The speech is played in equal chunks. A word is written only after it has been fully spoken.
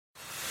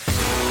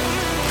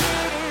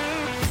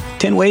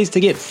10 ways to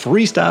get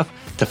free stuff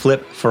to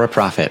flip for a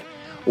profit.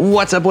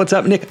 What's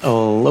up? Nick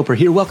Loper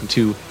here. Welcome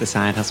to the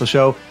Side Hustle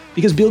Show,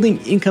 because building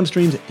income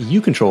streams you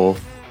control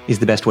is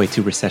the best way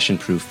to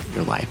recession-proof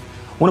your life.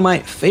 One of my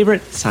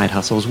favorite side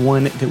hustles,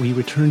 one that we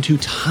return to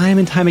time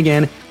and time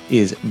again,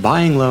 is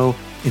buying low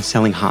and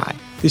selling high.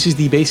 This is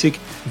the basic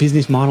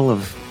business model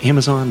of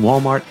Amazon,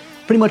 Walmart,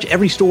 pretty much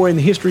every store in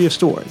the history of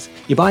stores.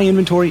 You buy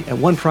inventory at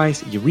one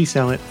price, you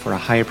resell it for a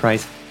higher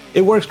price.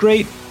 It works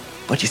great,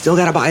 but you still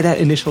got to buy that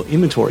initial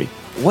inventory.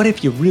 What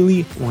if you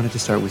really wanted to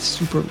start with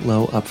super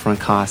low upfront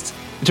costs?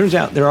 It turns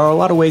out there are a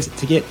lot of ways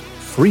to get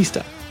free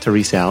stuff to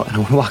resell, and I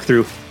want to walk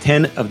through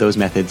 10 of those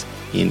methods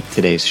in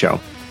today's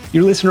show.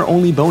 Your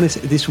listener-only bonus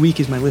this week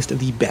is my list of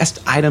the best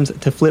items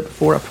to flip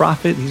for a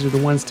profit. These are the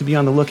ones to be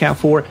on the lookout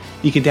for.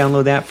 You can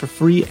download that for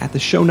free at the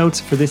show notes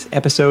for this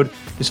episode.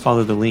 Just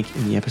follow the link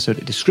in the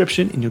episode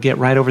description and you'll get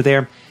right over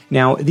there.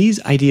 Now,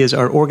 these ideas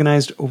are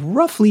organized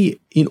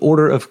roughly in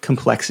order of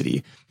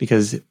complexity,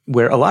 because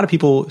where a lot of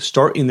people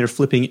start in their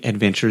flipping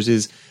adventures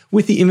is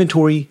with the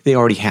inventory they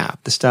already have,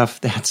 the stuff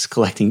that's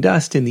collecting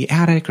dust in the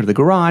attic or the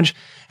garage.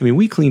 I mean,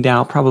 we cleaned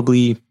out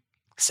probably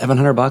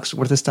 $700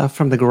 worth of stuff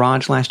from the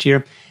garage last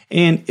year,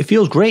 and it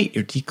feels great.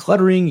 You're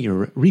decluttering,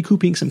 you're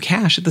recouping some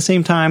cash at the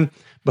same time,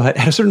 but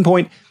at a certain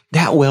point,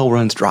 that well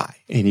runs dry,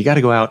 and you got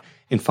to go out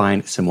and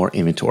find some more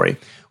inventory.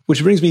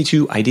 Which brings me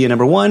to idea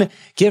number 1,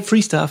 get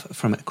free stuff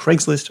from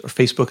Craigslist or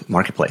Facebook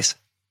Marketplace.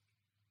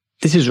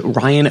 This is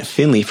Ryan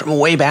Finley from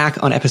way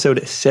back on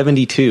episode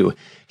 72.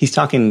 He's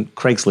talking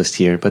Craigslist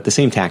here, but the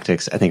same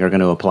tactics I think are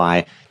going to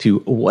apply to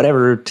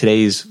whatever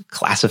today's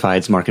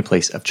classifieds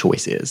marketplace of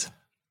choice is.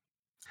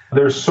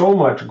 There's so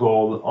much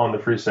gold on the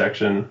free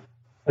section,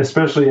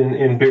 especially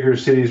in bigger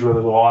cities where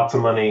there's lots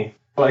of money.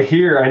 Like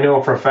here, I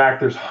know for a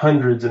fact there's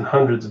hundreds and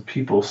hundreds of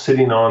people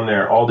sitting on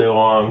there all day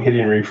long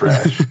hitting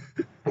refresh.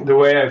 The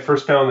way I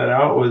first found that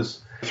out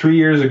was 3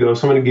 years ago,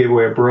 somebody gave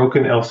away a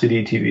broken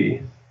LCD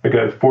TV, like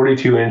a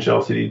 42-inch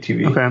LCD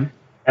TV. Okay.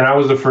 And I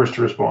was the first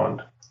to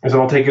respond. I said,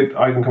 I'll take it.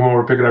 I can come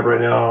over, pick it up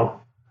right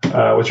now.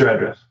 What's your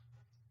address?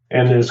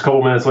 And then just a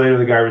couple minutes later,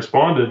 the guy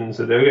responded and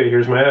said, okay,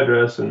 here's my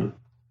address. And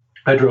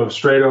I drove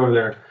straight over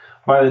there.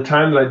 By the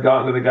time that I'd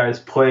gotten to the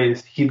guy's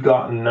place, he'd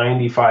gotten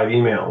 95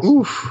 emails.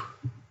 Oof.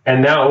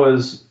 And that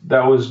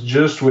was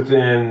just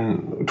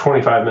within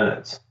 25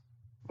 minutes.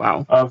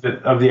 Wow. Of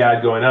the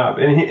ad going up.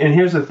 And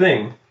here's the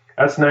thing.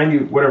 That's 95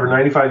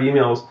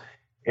 emails.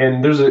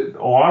 And there's a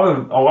lot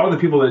of the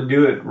people that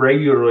do it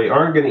regularly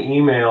aren't going to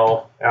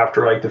email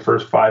after like the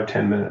first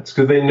 5-10 minutes,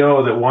 because they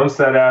know that once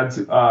that ad's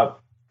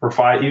up for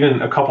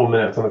even a couple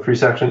minutes on the free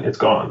section, it's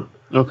gone.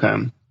 Okay.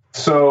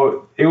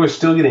 So it was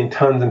still getting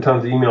tons and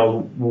tons of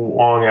emails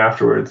long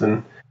afterwards.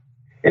 And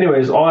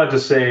anyways, all that to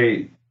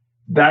say,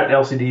 that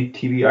LCD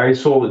TV, I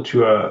sold it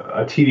to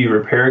a TV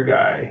repair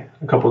guy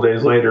a couple of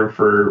days later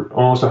for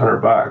almost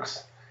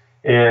 $100.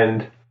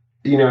 And,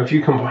 you know, if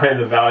you combine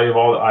the value of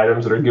all the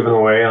items that are given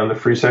away on the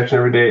free section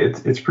every day,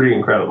 it's pretty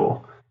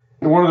incredible.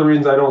 One of the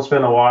reasons I don't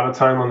spend a lot of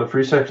time on the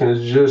free section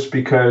is just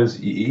because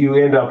you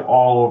end up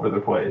all over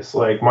the place.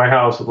 Like my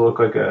house would look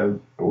like a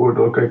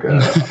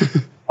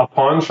a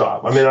pawn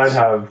shop. I mean, I'd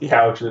have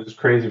couches,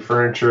 crazy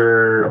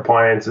furniture,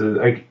 appliances,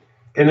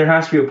 and there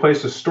has to be a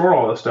place to store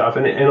all this stuff.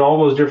 And all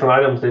those different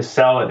items, they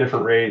sell at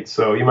different rates.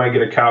 So you might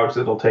get a couch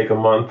that'll take a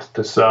month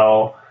to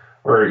sell,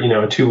 or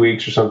 2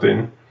 weeks or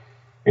something,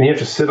 and you have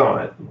to sit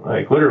on it,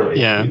 like literally.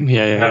 Yeah.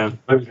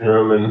 Living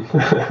room,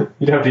 and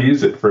you'd have to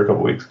use it for a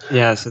couple weeks.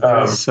 Yeah.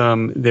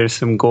 So there's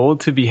some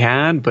gold to be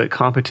had, but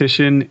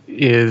competition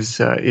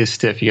is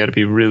stiff. You got to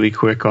be really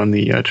quick on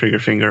the trigger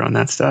finger on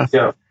that stuff.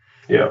 Yeah.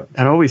 Yeah.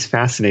 That always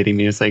fascinating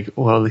me. It's like,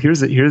 well,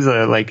 here's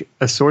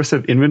a source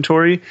of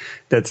inventory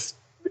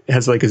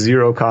has like a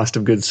zero cost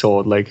of goods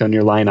sold, like on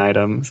your line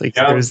item. It's like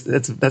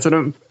that's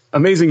an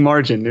amazing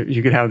margin.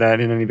 You could have that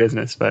in any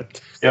business,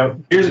 but yeah.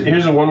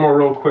 Here's one more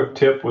real quick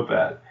tip with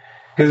that,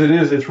 because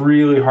it's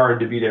really hard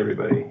to beat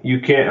everybody.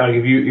 You can't,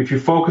 like, if you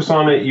focus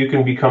on it, you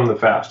can become the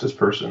fastest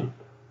person.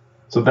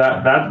 So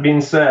that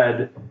being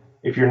said,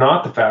 if you're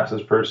not the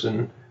fastest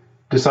person,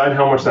 decide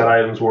how much that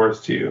item's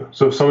worth to you.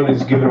 So if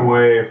somebody's giving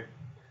away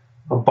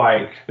a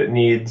bike that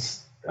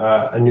needs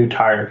a new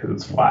tire because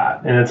it's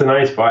flat and it's a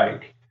nice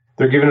bike,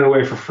 they're giving it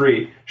away for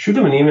free, shoot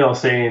them an email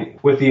saying,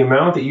 with the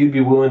amount that you'd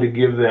be willing to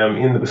give them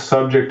in the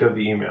subject of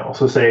the email.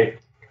 So say,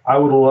 I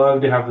would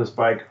love to have this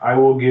bike. I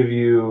will give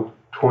you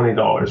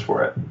 $20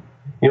 for it.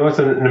 You know, it's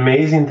an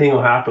amazing thing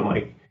will happen.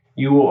 Like,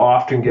 you will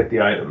often get the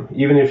item,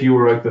 even if you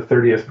were like the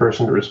 30th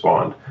person to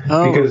respond.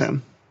 Because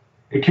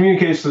it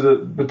communicates to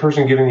the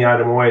person giving the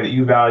item away that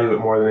you value it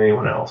more than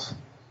anyone else.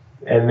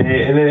 And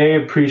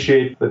they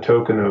appreciate the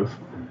token of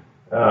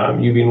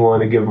you being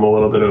willing to give them a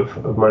little bit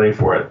of money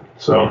for it.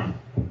 So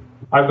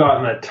I've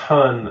gotten a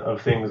ton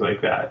of things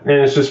like that. And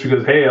it's just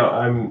because, hey,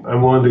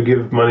 I'm willing to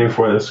give money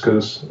for this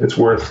because it's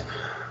worth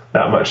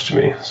that much to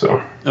me.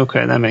 So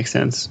okay, that makes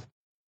sense.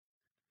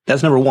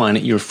 That's number one,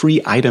 your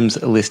free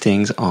items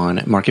listings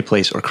on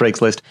Marketplace or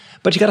Craigslist,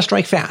 but you got to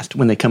strike fast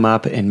when they come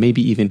up and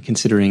maybe even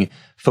considering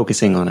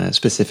focusing on a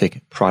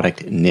specific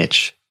product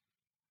niche.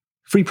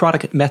 Free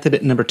product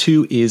method number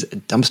 2 is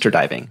dumpster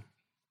diving.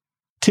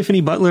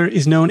 Tiffany Butler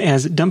is known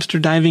as Dumpster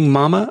Diving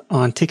Mama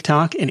on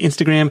TikTok and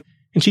Instagram,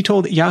 and she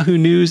told Yahoo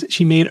News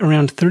she made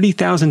around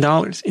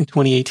 $30,000 in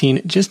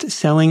 2018 just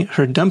selling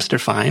her dumpster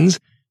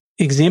finds.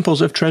 Examples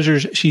of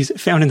treasures she's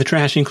found in the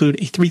trash include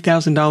a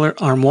 $3,000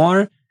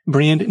 armoire,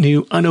 brand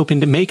new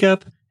unopened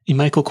makeup, a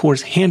Michael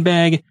Kors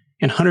handbag,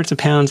 and hundreds of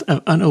pounds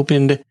of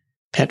unopened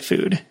pet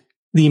food.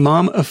 The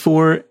mom of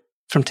 4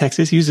 from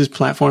Texas uses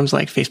platforms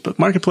like Facebook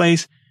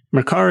Marketplace,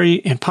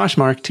 Mercari, and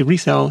Poshmark to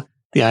resell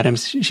the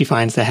items she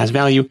finds that has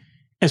value.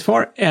 As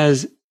far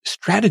as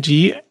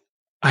strategy,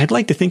 I'd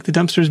like to think the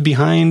dumpsters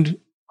behind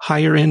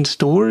higher end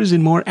stores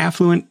in more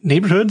affluent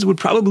neighborhoods would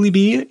probably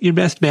be your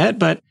best bet,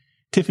 but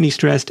Tiffany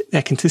stressed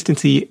that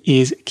consistency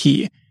is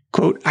key.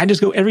 Quote, I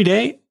just go every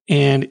day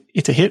and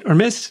it's a hit or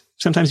miss.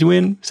 Sometimes you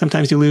win,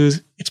 sometimes you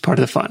lose. It's part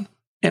of the fun.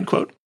 End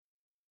quote.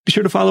 Be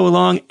sure to follow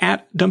along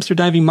at Dumpster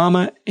Diving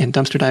Mama and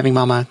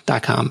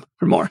dumpsterdivingmama.com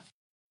for more.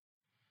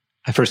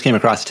 I first came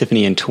across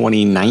Tiffany in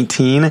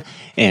 2019,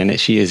 and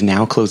she is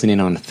now closing in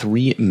on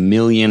 3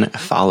 million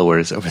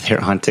followers over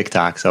there on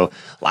TikTok. So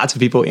lots of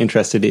people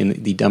interested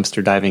in the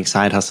dumpster diving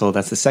side hustle.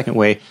 That's the second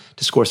way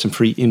to score some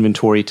free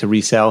inventory to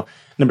resell.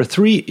 Number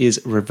 3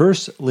 is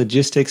reverse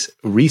logistics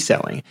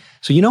reselling.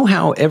 So you know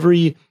how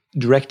every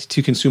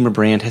direct-to-consumer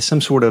brand has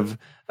some sort of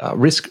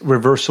risk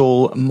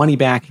reversal,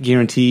 money-back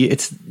guarantee.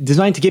 It's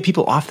designed to get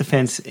people off the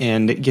fence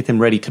and get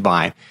them ready to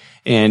buy.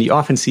 And you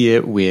often see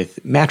it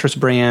with mattress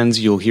brands.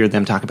 You'll hear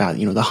them talk about,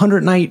 the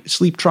 100-night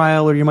sleep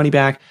trial or your money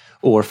back,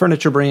 or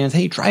furniture brands.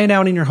 Hey, try it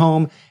out in your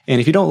home. And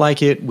if you don't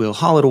like it, we'll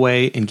haul it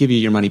away and give you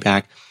your money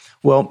back.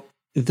 Well,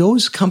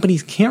 those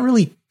companies can't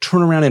really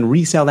turn around and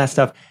resell that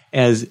stuff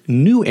as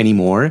new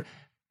anymore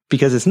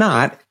because it's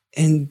not.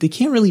 And they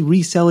can't really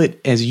resell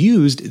it as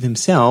used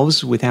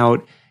themselves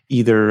without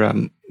either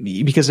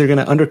because they're going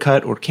to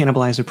undercut or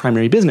cannibalize their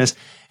primary business.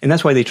 And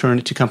that's why they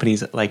turn to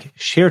companies like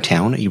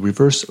ShareTown, a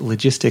reverse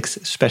logistics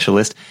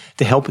specialist,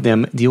 to help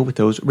them deal with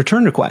those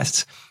return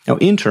requests. Now,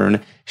 in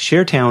turn,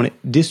 ShareTown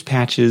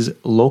dispatches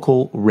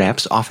local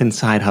reps, often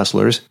side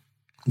hustlers,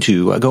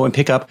 to go and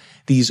pick up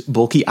these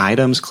bulky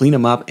items, clean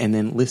them up, and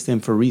then list them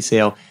for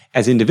resale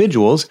as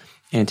individuals.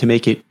 And to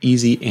make it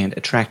easy and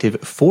attractive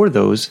for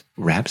those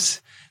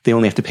reps, they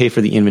only have to pay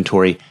for the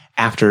inventory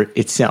after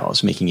it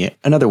sells, making it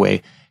another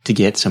way to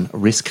get some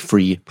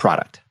risk-free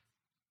product.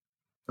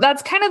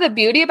 That's kind of the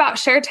beauty about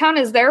ShareTown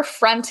is they're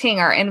fronting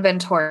our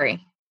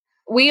inventory.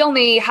 We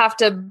only have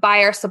to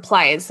buy our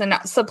supplies, and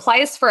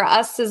supplies for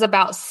us is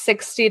about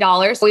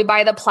 $60. We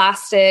buy the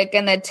plastic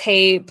and the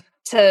tape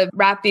to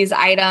wrap these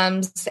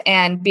items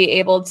and be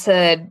able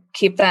to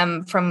keep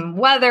them from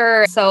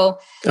weather. So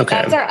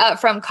That's our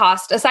upfront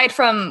cost. Aside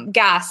from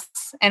gas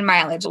and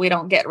mileage, we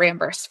don't get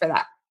reimbursed for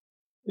that.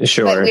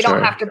 Sure. But we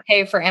don't have to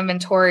pay for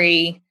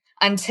inventory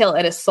until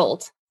it is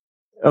sold.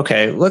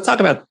 Okay, let's talk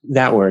about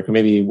that work.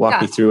 Maybe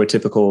walk me through a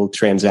typical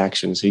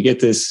transaction. So you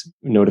get this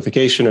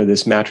notification or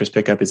this mattress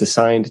pickup is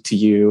assigned to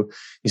you.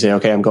 You say,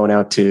 okay, I'm going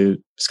out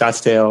to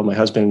Scottsdale. My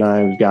husband and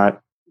I, we've got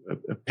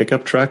a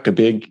pickup truck, a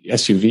big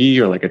SUV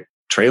or like a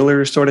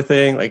trailer sort of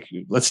thing. Like,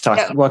 let's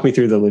talk, walk me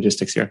through the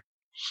logistics here.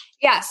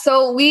 Yeah,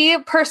 so we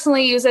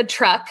personally use a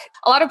truck.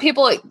 A lot of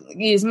people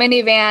use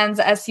minivans,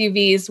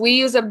 SUVs. We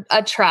use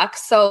a truck.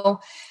 So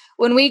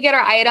when we get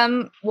our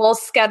item, we'll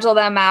schedule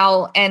them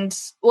out and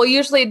we'll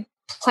usually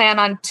plan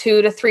on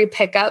 2 to 3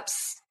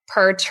 pickups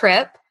per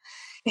trip.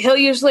 He'll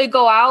usually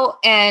go out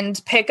and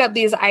pick up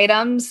these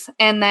items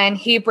and then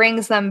he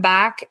brings them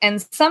back.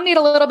 And some need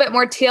a little bit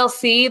more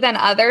TLC than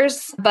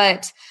others,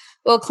 but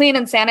we'll clean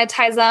and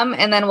sanitize them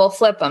and then we'll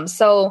flip them.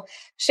 So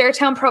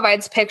ShareTown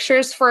provides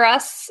pictures for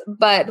us,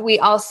 but we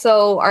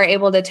also are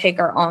able to take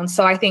our own.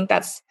 So I think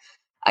that's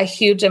a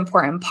huge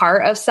important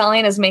part of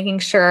selling is making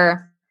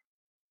sure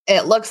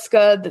it looks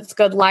good, it's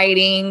good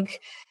lighting,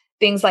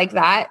 things like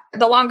that.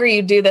 The longer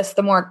you do this,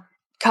 the more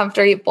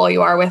comfortable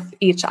you are with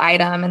each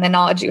item and the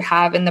knowledge you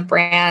have in the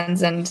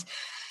brands and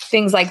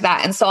things like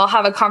that. And so I'll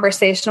have a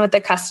conversation with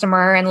the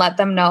customer and let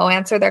them know,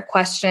 answer their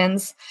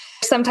questions.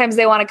 Sometimes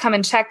they want to come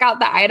and check out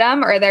the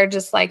item or they're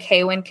just like,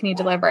 hey, when can you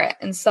deliver it?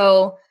 And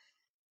so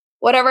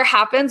whatever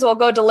happens, we'll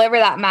go deliver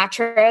that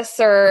mattress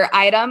or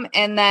item.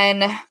 And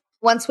then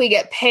once we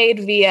get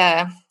paid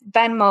via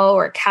Venmo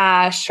or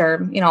cash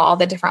or, all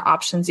the different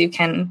options you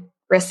can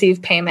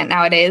receive payment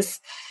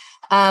nowadays,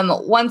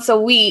 once a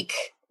week,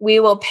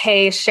 we will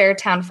pay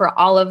ShareTown for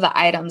all of the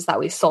items that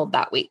we sold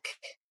that week.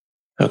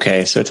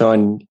 Okay, so it's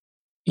on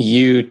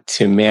you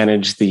to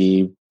manage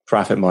the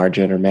profit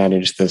margin or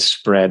manage the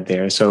spread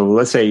there. So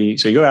let's say, you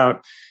go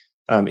out,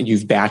 and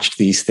you've batched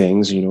these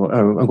things,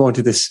 I'm going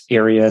to this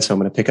area, so I'm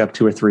going to pick up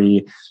 2 or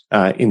 3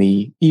 in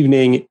the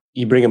evening.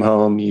 You bring them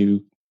home,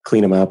 you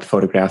clean them up,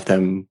 photograph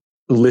them,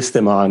 list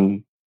them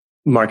on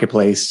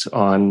Marketplace,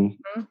 on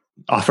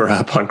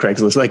OfferUp, on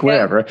Craigslist, like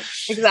wherever.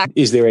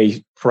 Exactly. Is there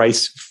a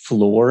price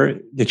floor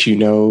that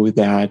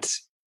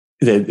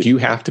that you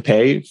have to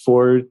pay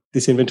for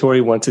this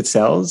inventory once it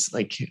sells? So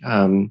you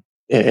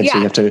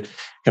have to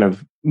kind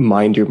of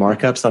mind your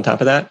markups on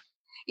top of that?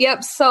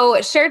 Yep. So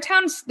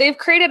ShareTown, they've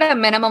created a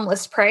minimum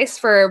list price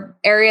for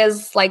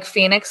areas like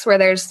Phoenix where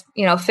there's,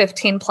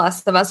 15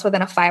 plus of us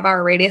within a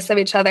 5-hour radius of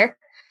each other.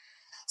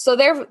 So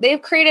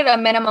they've created a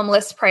minimum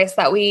list price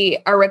that we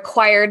are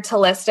required to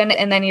list in,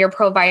 and then you're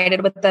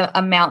provided with the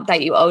amount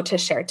that you owe to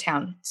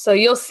ShareTown. So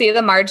you'll see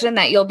the margin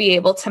that you'll be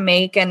able to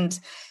make, and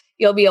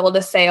you'll be able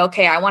to say,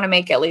 okay, I want to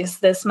make at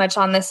least this much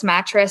on this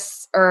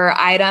mattress or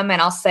item.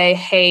 And I'll say,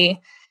 hey,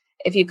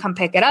 if you come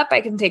pick it up, I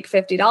can take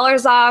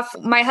 $50 off.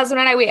 My husband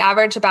and I, we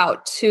average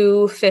about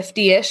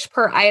 $250-ish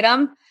per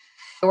item.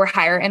 We're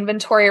higher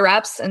inventory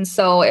reps. And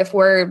so if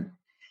we're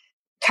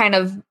kind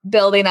of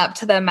building up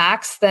to the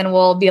max, then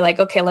we'll be like,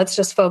 okay, let's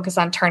just focus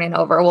on turning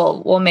over.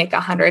 We'll make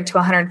 $100 to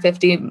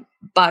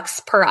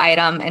 $150 per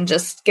item and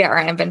just get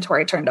our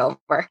inventory turned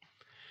over.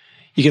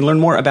 You can learn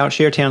more about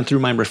ShareTown through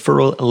my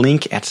referral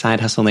link at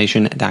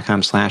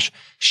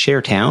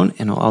sidehustlenation.com/ShareTown.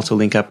 And I'll also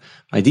link up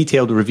my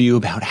detailed review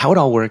about how it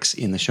all works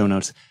in the show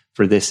notes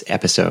for this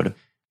episode.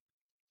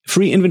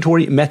 Free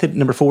inventory method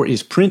number 4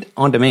 is print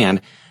on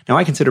demand. Now,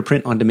 I consider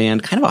print on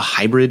demand kind of a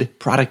hybrid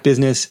product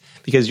business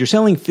because you're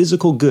selling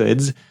physical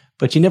goods,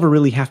 but you never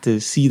really have to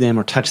see them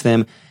or touch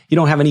them. You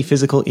don't have any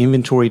physical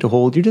inventory to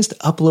hold. You're just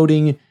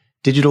uploading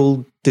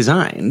digital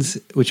designs,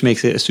 which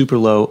makes it a super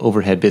low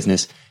overhead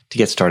business to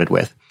get started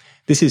with.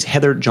 This is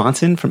Heather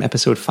Johnson from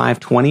episode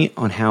 520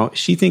 on how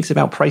she thinks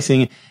about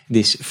pricing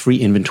this free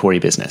inventory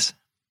business.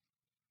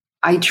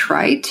 I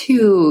try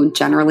to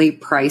generally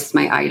price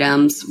my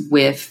items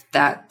with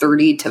that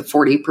 30 to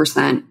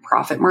 40%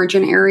 profit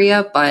margin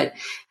area. But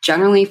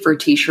generally for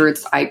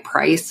t-shirts, I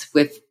price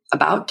with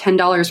about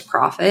 $10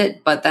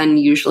 profit, but then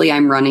usually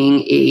I'm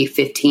running a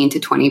 15 to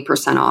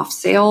 20% off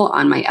sale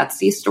on my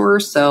Etsy store.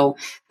 So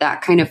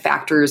that kind of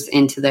factors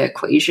into the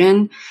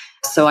equation.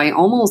 So I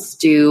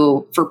almost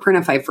do, for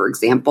Printify, for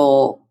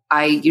example,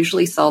 I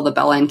usually sell the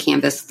Bella and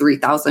Canvas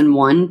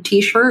 3001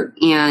 t-shirt,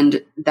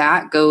 and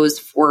that goes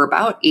for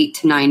about $8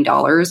 to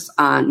 $9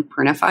 on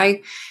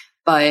Printify.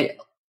 But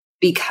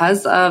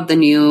because of the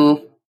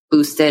new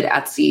boosted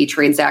Etsy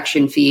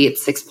transaction fee,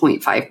 it's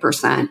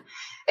 6.5%.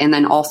 And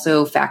then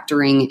also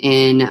factoring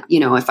in,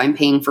 if I'm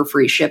paying for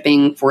free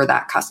shipping for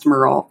that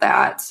customer, all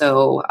that.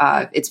 So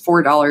it's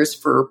 $4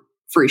 for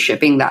free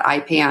shipping that I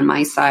pay on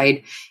my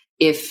side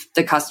if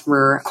the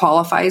customer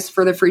qualifies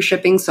for the free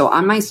shipping. So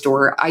on my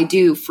store, I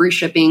do free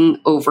shipping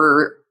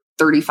over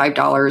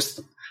 $35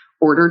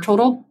 order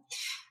total.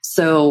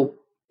 So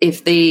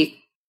if they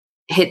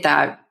hit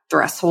that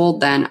threshold,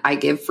 then I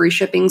give free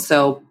shipping.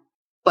 So,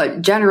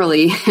 but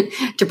generally,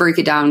 to break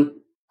it down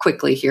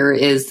quickly here,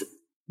 is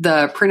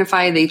the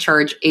Printify, they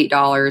charge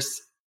 $8,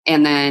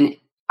 and then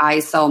I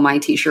sell my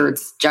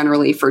t-shirts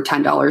generally for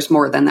 $10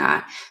 more than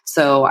that.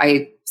 So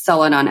I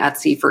sell it on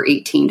Etsy for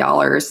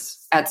 $18.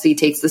 Etsy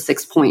takes the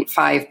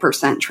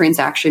 6.5%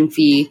 transaction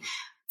fee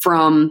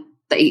from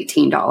the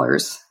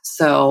 $18.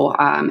 So,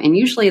 and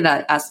usually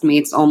that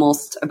estimates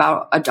almost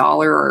about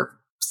 $1 or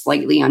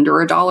slightly under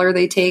 $1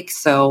 they take.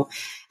 So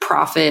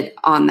profit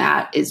on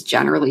that is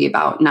generally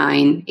about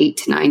 $8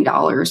 to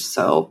 $9.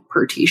 So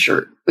per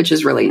t-shirt, which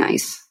is really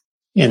nice.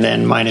 And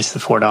then minus the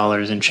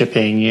 $4 in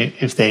shipping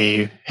if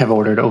they have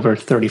ordered over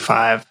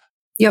 35.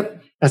 Yep.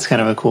 That's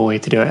kind of a cool way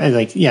to do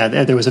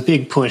it. There was a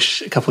big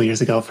push a couple of years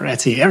ago for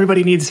Etsy.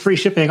 Everybody needs free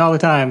shipping all the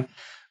time.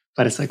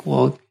 But it's like,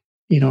 well,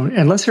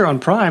 unless you're on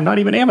Prime, not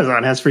even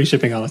Amazon has free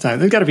shipping all the time.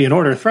 There's got to be an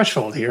order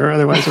threshold here.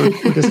 Otherwise,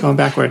 we're just going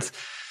backwards.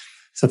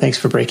 So thanks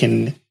for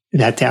breaking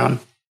that down.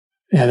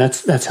 Yeah,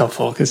 that's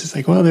helpful because it's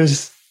like, well,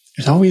 there's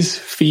always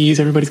fees.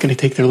 Everybody's going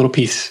to take their little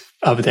piece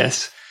of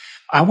this.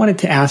 I wanted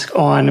to ask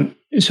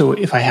so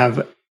if I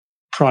have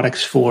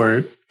products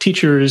for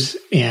teachers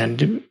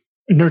and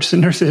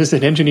nurses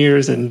and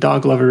engineers and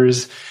dog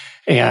lovers,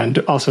 and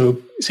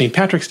also St.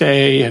 Patrick's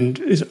Day, and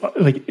is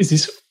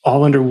this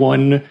all under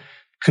one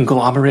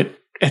conglomerate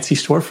Etsy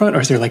storefront,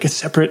 or is there like a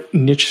separate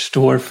niche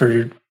store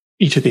for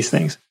each of these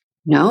things?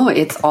 No,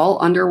 it's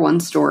all under one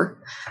store.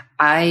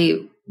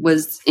 I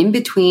was in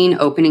between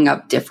opening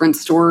up different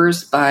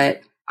stores,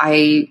 but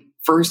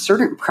for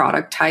certain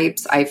product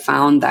types, I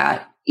found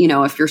that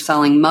if you're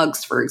selling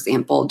mugs, for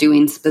example,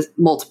 doing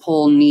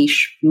multiple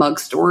niche mug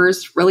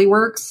stores really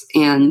works.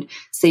 And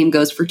same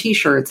goes for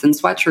t-shirts and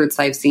sweatshirts.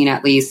 I've seen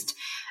at least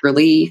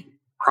really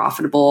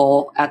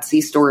profitable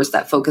Etsy stores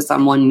that focus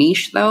on one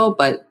niche though,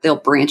 but they'll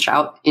branch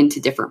out into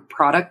different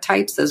product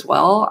types as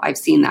well. I've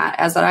seen that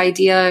as an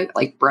idea,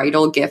 like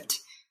bridal gift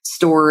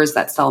stores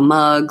that sell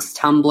mugs,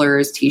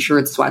 tumblers,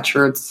 t-shirts,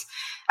 sweatshirts.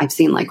 I've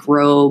seen like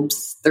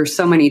robes. There's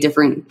so many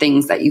different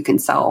things that you can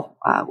sell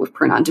with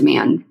print on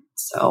demand.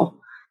 So.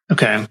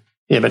 Okay.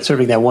 Yeah, but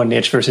serving that one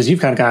niche versus you've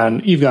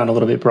gone a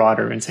little bit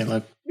broader and saying,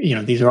 look,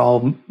 these are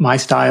all my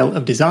style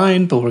of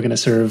design, but we're going to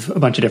serve a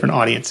bunch of different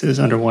audiences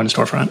under one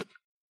storefront.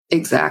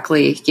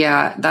 Exactly.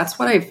 Yeah, that's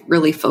what I've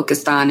really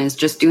focused on, is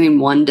just doing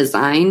one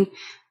design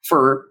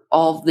for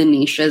all the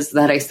niches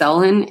that I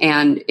sell in.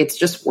 And it's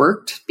just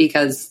worked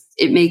because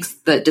it makes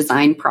the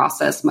design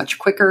process much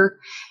quicker.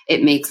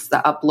 It makes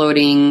the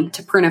uploading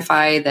to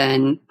Printify,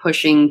 then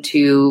pushing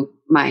to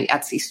my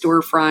Etsy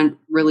storefront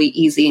really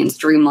easy and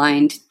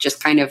streamlined,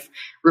 just kind of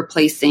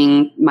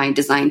replacing my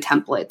design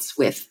templates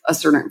with a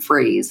certain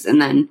phrase and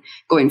then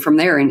going from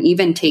there, and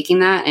even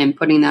taking that and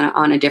putting that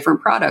on a different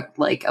product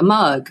like a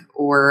mug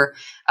or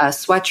a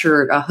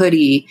sweatshirt, a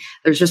hoodie.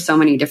 There's just so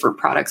many different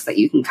products that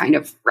you can kind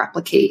of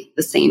replicate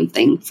the same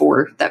thing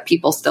for that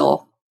people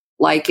still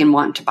like and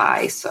want to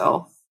buy.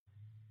 So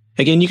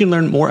again, you can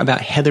learn more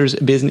about Heather's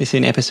business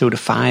in episode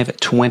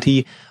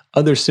 520.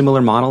 Other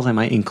similar models I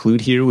might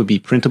include here would be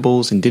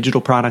printables and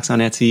digital products on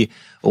Etsy,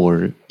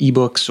 or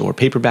ebooks or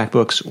paperback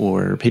books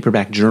or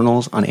paperback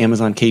journals on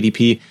Amazon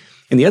KDP.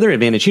 And the other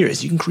advantage here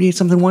is you can create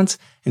something once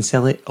and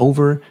sell it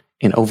over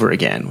and over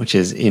again, which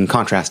is in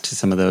contrast to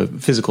some of the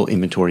physical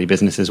inventory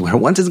businesses where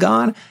once it's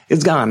gone,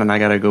 and I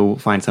got to go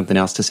find something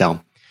else to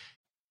sell.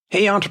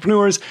 Hey,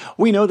 entrepreneurs,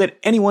 we know that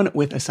anyone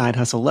with a side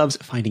hustle loves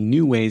finding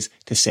new ways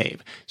to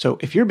save. So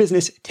if your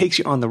business takes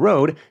you on the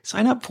road,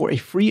 sign up for a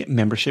free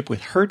membership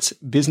with Hertz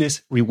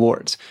Business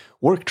Rewards.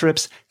 Work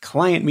trips,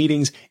 client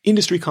meetings,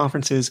 industry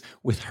conferences.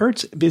 With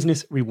Hertz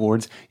Business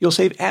Rewards, you'll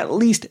save at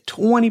least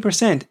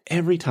 20%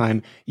 every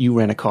time you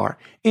rent a car.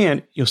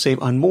 And you'll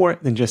save on more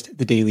than just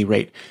the daily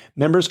rate.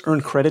 Members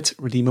earn credits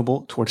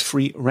redeemable towards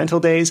free rental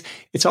days.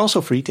 It's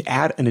also free to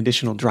add an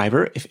additional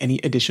driver if any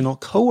additional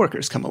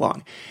coworkers come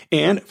along.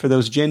 And for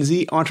those Gen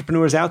Z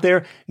entrepreneurs out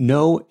there,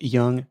 no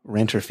young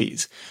renter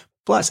fees.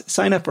 Plus,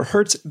 sign up for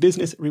Hertz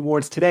Business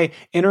Rewards today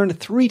and earn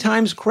 3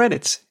 times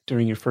credits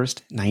during your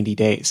first 90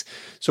 days.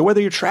 So whether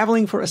you're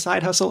traveling for a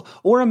side hustle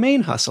or a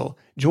main hustle,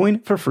 join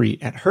for free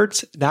at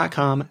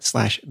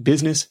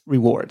hertz.com/business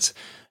rewards.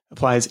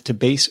 Applies to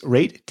base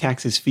rate,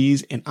 taxes,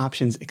 fees, and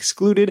options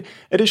excluded.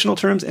 Additional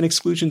terms and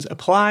exclusions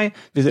apply.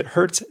 Visit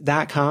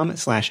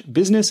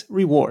hertz.com/business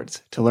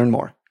rewards to learn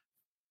more.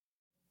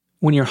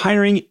 When you're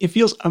hiring, it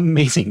feels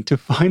amazing to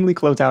finally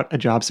close out a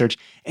job search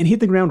and hit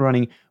the ground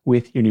running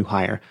with your new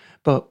hire.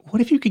 But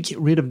what if you could get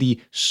rid of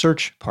the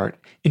search part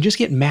and just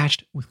get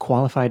matched with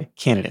qualified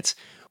candidates?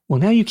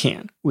 Well, now you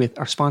can with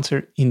our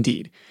sponsor,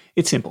 Indeed.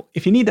 It's simple.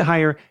 If you need to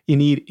hire, you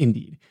need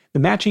Indeed. The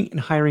matching and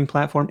hiring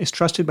platform is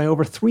trusted by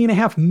over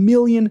 3.5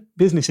 million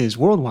businesses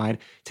worldwide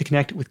to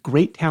connect with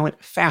great talent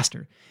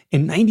faster.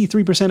 And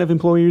 93% of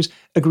employers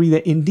agree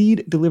that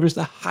Indeed delivers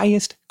the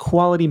highest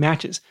quality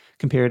matches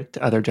compared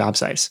to other job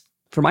sites.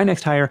 For my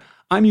next hire,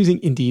 I'm using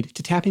Indeed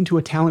to tap into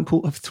a talent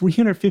pool of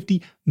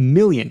 350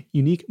 million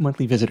unique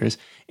monthly visitors.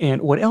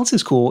 And what else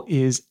is cool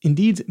is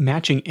Indeed's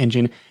matching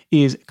engine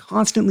is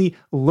constantly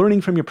learning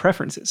from your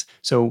preferences.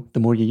 So the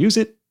more you use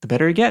it, the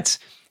better it gets.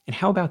 And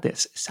how about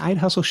this? Side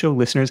Hustle Show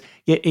listeners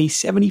get a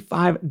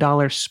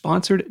 $75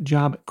 sponsored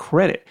job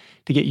credit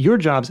to get your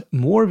jobs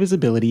more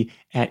visibility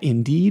at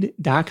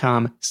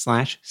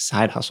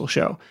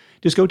Indeed.com/sidehustleshow.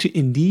 Just go to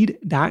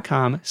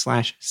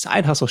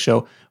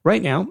Indeed.com/sidehustleshow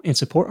right now and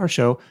support our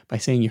show by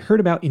saying you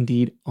heard about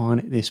Indeed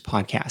on this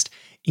podcast.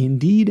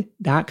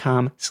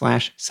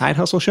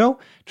 Indeed.com/sidehustleshow.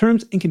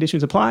 Terms and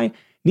conditions apply.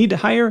 Need to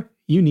hire?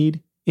 You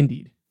need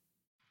Indeed.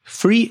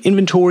 Free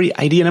inventory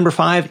idea number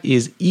 5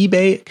 is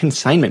eBay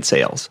consignment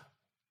sales.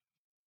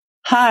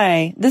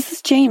 Hi, this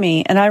is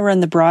Jamie, and I run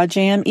the Broad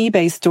Jam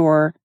eBay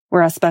store,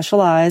 where I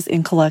specialize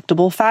in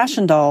collectible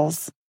fashion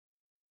dolls.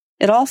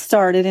 It all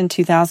started in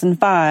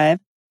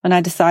 2005 when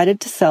I decided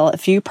to sell a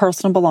few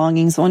personal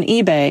belongings on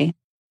eBay,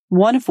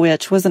 one of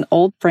which was an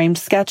old framed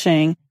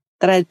sketching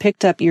that I had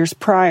picked up years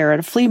prior at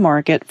a flea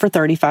market for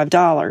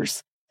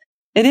 $35.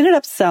 It ended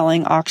up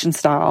selling auction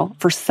style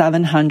for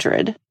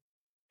 $700.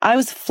 I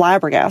was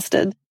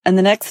flabbergasted, and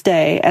the next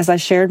day, as I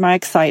shared my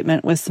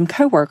excitement with some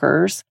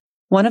coworkers,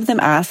 one of them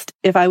asked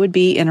if I would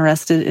be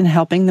interested in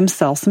helping them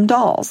sell some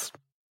dolls.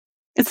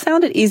 It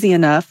sounded easy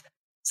enough,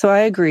 so I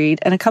agreed,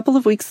 and a couple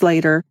of weeks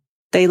later,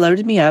 they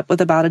loaded me up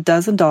with about a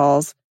dozen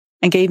dolls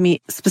and gave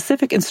me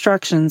specific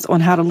instructions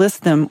on how to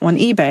list them on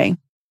eBay,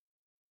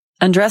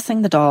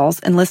 undressing the dolls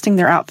and listing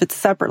their outfits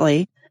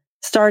separately,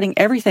 starting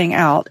everything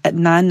out at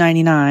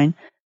 $9.99,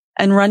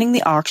 and running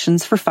the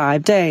auctions for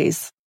 5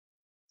 days.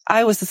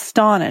 I was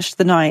astonished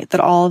the night that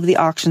all of the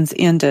auctions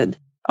ended.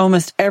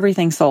 Almost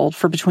everything sold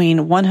for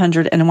between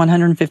 $100 and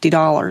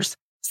 $150,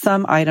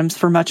 some items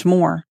for much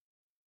more.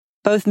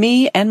 Both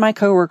me and my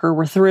coworker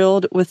were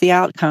thrilled with the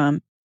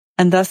outcome,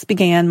 and thus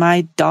began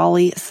my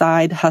dolly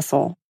side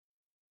hustle.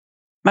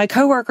 My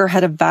coworker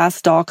had a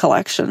vast doll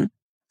collection,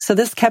 so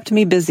this kept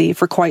me busy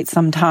for quite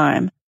some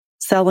time,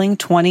 selling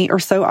 20 or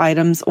so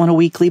items on a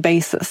weekly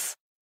basis.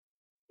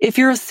 If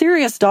you're a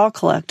serious doll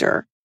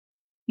collector,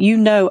 you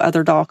know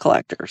other doll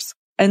collectors,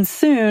 and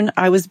soon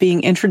I was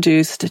being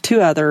introduced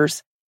to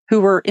others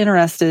who were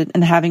interested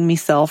in having me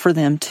sell for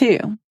them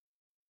too.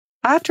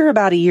 After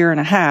about a year and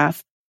a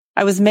half,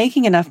 I was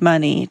making enough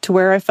money to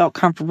where I felt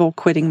comfortable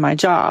quitting my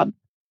job.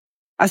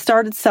 I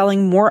started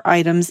selling more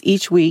items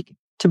each week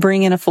to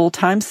bring in a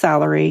full-time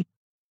salary,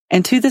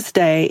 and to this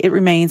day, it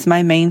remains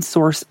my main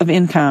source of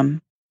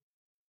income.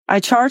 I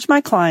charge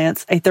my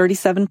clients a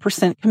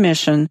 37%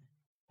 commission,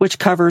 which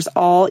covers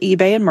all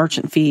eBay and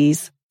merchant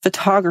fees,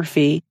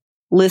 photography,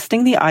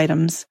 listing the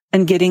items,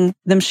 and getting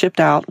them shipped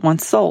out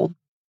once sold.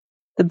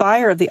 The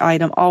buyer of the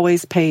item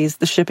always pays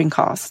the shipping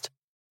cost.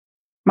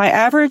 My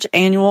average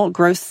annual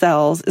gross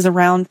sales is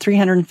around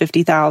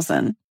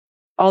 $350,000,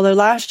 although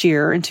last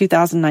year, in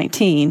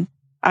 2019,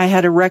 I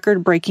had a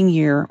record-breaking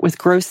year with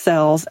gross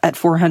sales at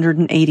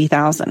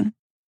 $480,000.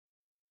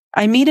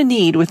 I meet a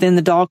need within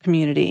the doll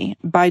community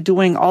by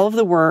doing all of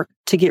the work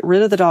to get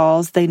rid of the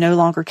dolls they no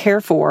longer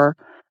care for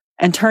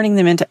and turning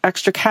them into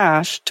extra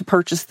cash to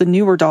purchase the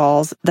newer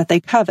dolls that they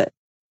covet.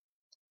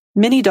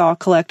 Many doll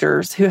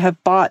collectors who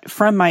have bought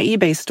from my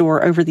eBay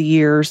store over the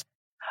years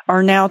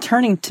are now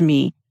turning to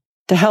me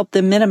to help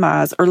them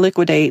minimize or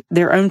liquidate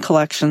their own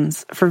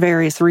collections for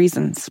various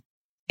reasons.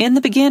 In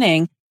the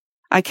beginning,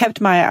 I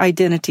kept my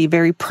identity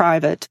very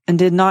private and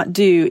did not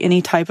do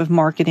any type of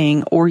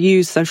marketing or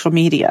use social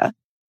media.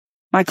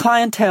 My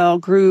clientele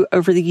grew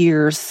over the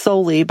years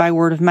solely by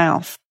word of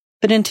mouth.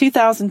 But in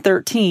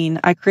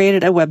 2013, I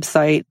created a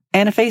website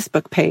and a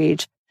Facebook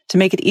page to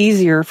make it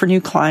easier for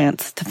new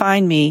clients to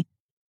find me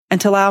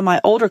and to allow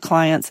my older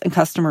clients and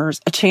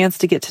customers a chance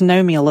to get to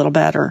know me a little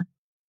better.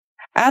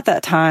 At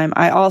that time,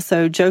 I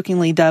also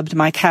jokingly dubbed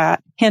my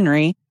cat,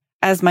 Henry,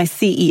 as my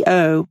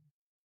CEO.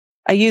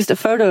 I used a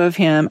photo of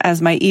him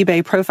as my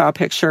eBay profile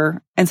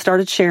picture and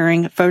started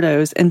sharing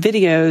photos and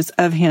videos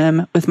of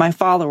him with my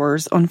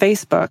followers on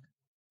Facebook.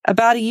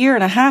 About a year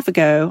and a half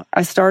ago,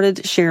 I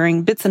started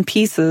sharing bits and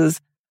pieces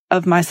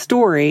of my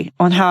story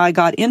on how I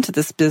got into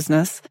this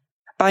business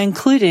by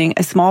including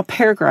a small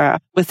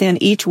paragraph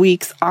within each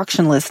week's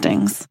auction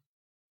listings.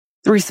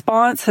 The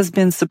response has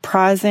been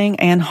surprising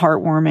and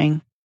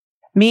heartwarming.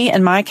 Me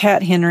and my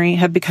cat Henry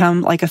have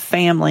become like a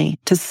family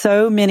to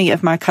so many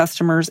of my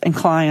customers and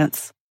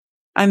clients.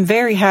 I'm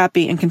very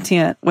happy and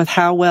content with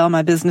how well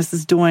my business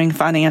is doing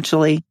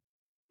financially.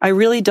 I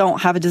really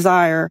don't have a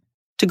desire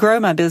to grow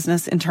my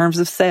business in terms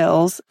of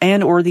sales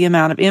and or the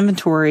amount of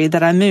inventory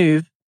that I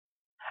move.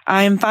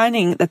 I am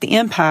finding that the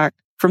impact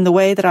from the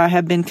way that I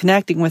have been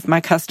connecting with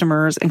my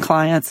customers and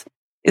clients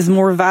is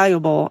more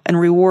valuable and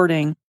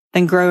rewarding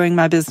than growing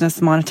my business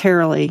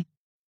monetarily.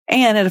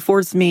 And it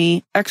affords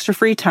me extra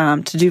free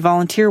time to do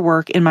volunteer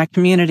work in my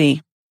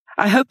community.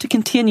 I hope to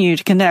continue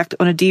to connect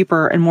on a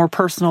deeper and more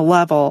personal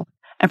level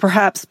and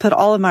perhaps put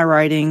all of my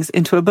writings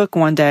into a book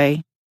one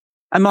day.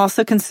 I'm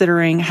also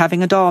considering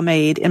having a doll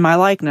made in my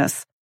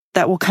likeness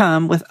that will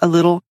come with a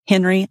little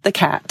Henry the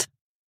cat.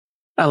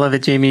 I love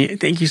it, Jamie.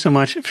 Thank you so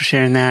much for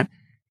sharing that.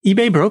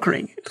 eBay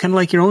brokering, it's kind of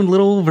like your own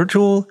little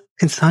virtual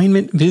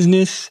consignment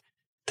business,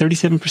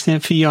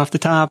 37% fee off the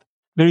top,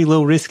 very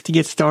low risk to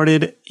get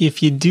started.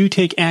 If you do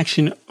take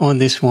action on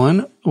this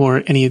one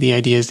or any of the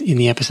ideas in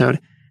the episode,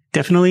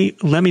 definitely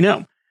let me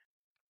know.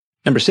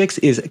 Number 6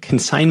 is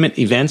consignment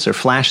events or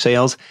flash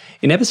sales.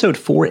 In episode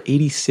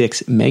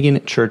 486,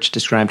 Megan Church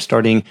described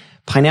starting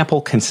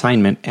Pineapple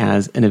Consignment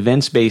as an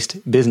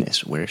events-based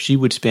business where she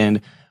would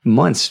spend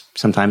months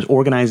sometimes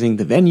organizing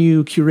the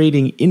venue,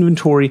 curating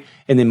inventory,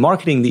 and then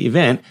marketing the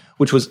event,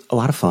 which was a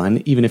lot of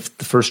fun, even if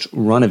the first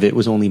run of it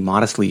was only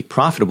modestly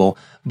profitable.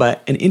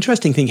 But an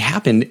interesting thing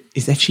happened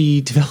is that she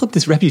developed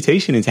this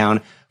reputation in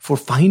town for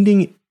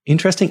finding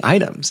interesting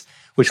items,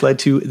 which led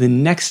to the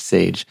next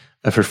stage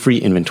of her free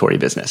inventory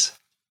business.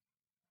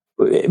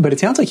 But it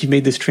sounds like you've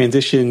made this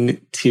transition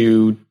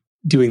to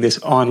doing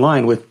this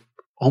online with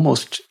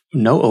almost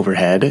no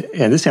overhead.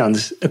 And this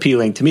sounds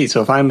appealing to me.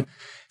 So if I'm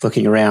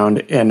looking around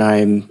and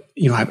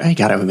I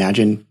got to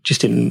imagine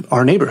just in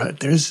our neighborhood,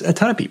 there's a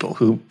ton of people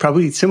who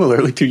probably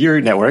similarly to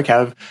your network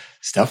have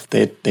stuff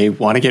that they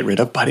want to get rid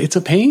of, but it's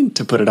a pain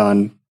to put it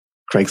on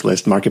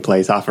Craigslist,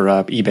 Marketplace,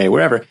 OfferUp, eBay,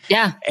 wherever.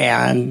 Yeah.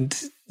 And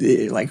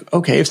like,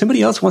 okay, if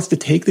somebody else wants to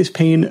take this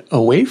pain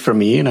away from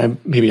me, and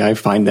maybe I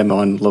find them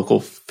on local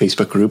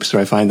Facebook groups or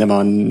I find them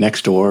on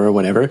Nextdoor or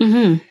whatever,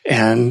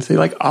 and they're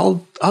like,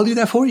 I'll do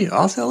that for you.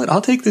 I'll sell it.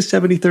 I'll take this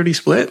 70-30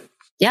 split.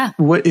 Yeah.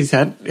 What is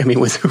that? I mean,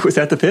 was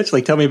that the pitch?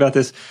 Like, tell me about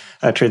this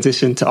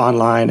transition to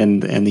online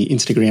and the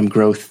Instagram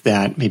growth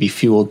that maybe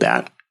fueled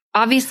that.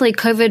 Obviously,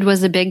 COVID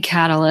was a big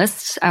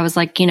catalyst. I was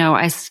like,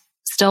 I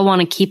still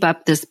want to keep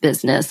up this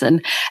business.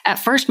 And at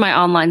first my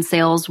online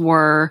sales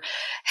were,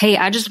 hey,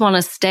 I just want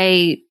to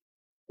stay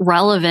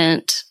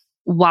relevant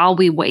while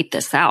we wait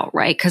this out,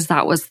 right? Because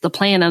that was the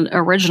plan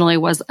originally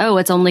was,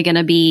 it's only going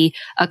to be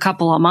a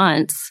couple of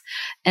months.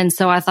 And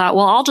so I thought,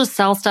 well, I'll just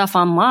sell stuff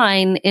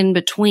online in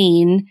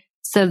between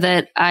so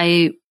that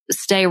I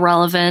stay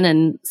relevant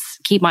and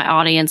keep my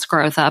audience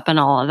growth up and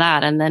all of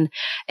that. And then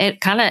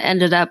it kind of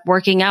ended up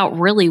working out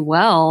really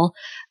well.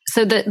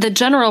 So the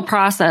general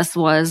process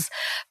was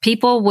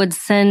people would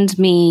send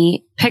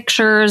me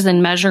pictures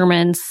and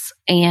measurements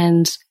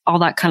and all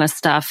that kind of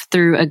stuff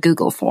through a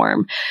Google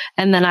form.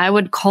 And then I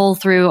would cull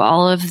through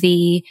all of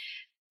the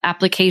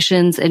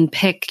applications and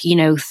pick,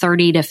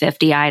 30 to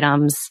 50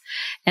 items.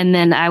 And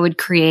then I would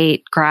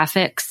create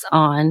graphics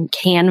on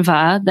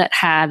Canva that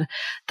had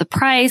the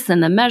price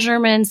and the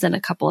measurements and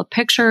a couple of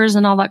pictures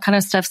and all that kind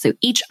of stuff. So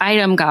each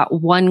item got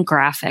one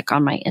graphic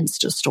on my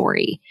Insta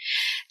story.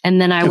 And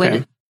then I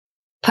would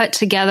put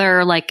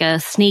together like a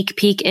sneak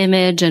peek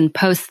image and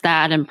post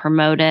that and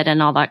promote it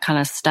and all that kind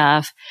of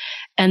stuff.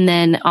 And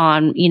then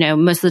on,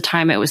 most of the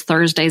time it was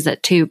Thursdays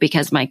at 2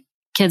 because my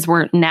kids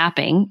weren't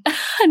napping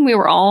and we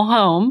were all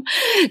home.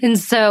 And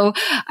so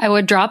I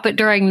would drop it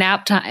during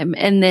nap time,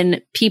 and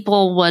then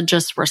people would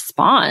just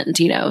respond,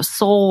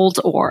 sold,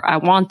 or I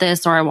want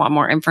this, or I want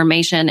more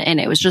information.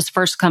 And it was just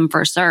first come,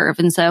 first serve.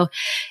 And so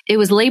it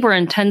was labor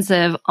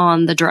intensive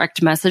on the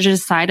direct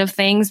messages side of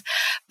things,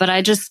 but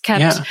I just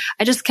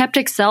kept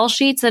Excel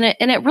sheets, and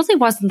it really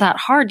wasn't that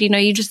hard.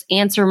 You just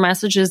answer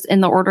messages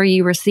in the order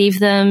you receive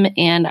them.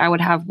 And I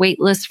would have wait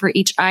lists for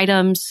each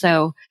item.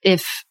 So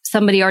if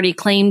somebody already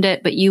claimed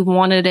it, but you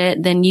wanted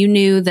it, then you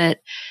knew that,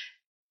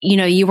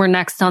 you were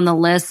next on the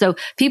list. So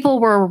people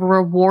were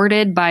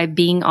rewarded by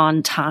being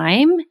on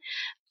time.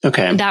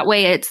 Okay. That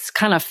way it's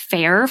kind of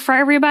fair for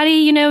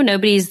everybody,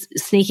 nobody's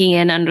sneaking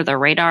in under the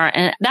radar.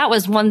 And that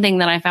was one thing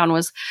that I found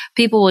was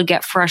people would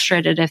get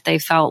frustrated if they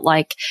felt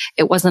like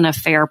it wasn't a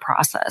fair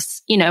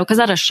process, because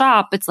at a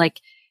shop, it's like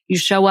you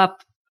show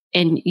up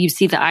and you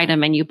see the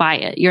item and you buy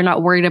it. You're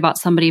not worried about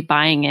somebody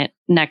buying it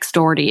next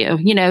door to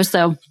you,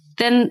 so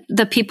then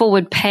the people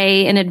would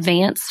pay in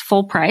advance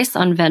full price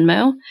on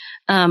Venmo.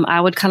 I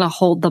would kind of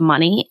hold the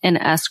money in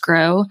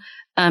escrow.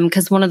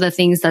 Because one of the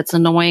things that's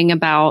annoying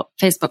about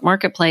Facebook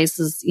Marketplace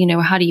is,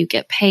 how do you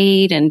get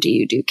paid, and do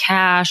you do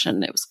cash?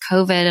 And it was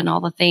COVID and all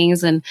the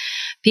things, and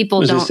people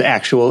Was this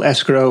actual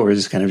escrow, or is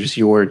this kind of just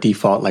your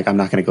default? Like, I'm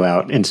not going to go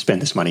out and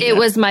spend this money. It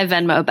was my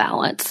Venmo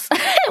balance.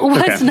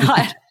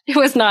 It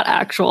was not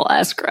actual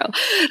escrow.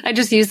 I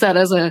just use that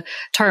as a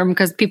term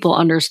because people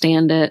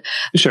understand it.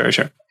 Sure.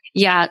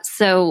 Yeah.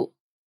 So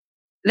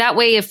that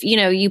way, if,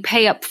 you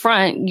pay up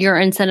front, you're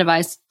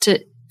incentivized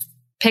to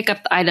pick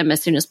up the item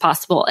as soon as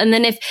possible. And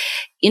then if,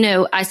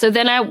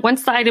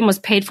 once the item was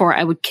paid for,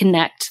 I would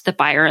connect the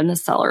buyer and the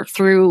seller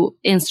through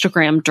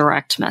Instagram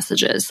direct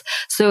messages.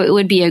 So it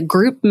would be a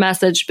group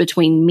message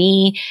between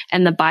me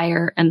and the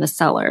buyer and the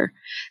seller.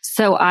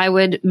 So I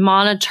would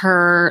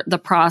monitor the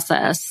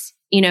process,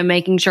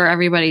 making sure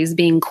everybody's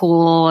being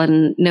cool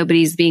and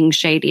nobody's being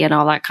shady and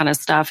all that kind of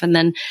stuff. And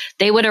then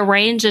they would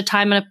arrange a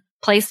time and a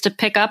place to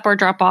pick up or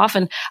drop off.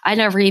 And I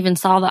never even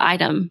saw the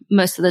item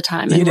most of the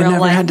time. You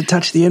never had to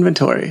touch the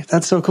inventory.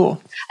 That's so cool.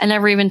 I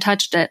never even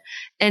touched it.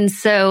 And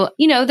so,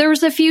 there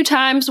was a few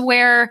times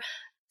where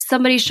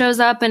somebody shows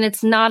up and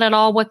it's not at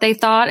all what they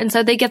thought. And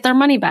so they get their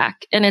money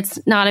back, and it's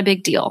not a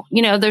big deal.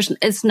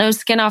 It's no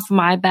skin off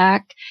my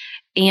back.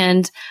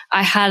 And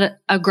I had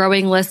a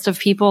growing list of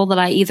people that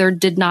I either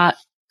did not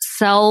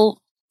sell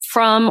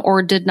from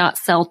or did not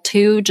sell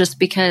to just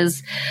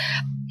because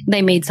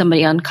they made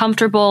somebody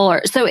uncomfortable.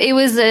 So it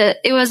was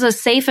a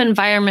safe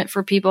environment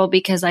for people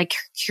because I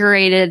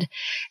curated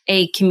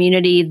a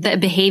community that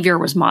behavior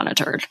was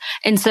monitored.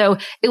 And so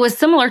it was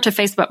similar to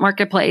Facebook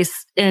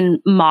Marketplace in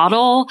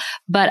model,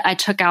 but I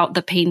took out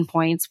the pain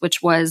points,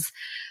 which was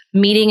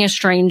meeting a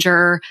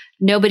stranger.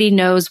 Nobody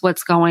knows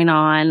what's going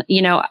on.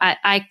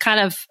 I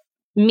kind of,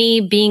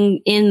 me being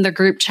in the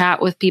group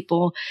chat with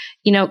people,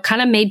 kind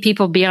of made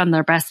people be on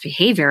their best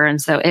behavior. And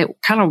so it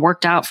kind of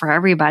worked out for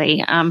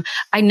everybody.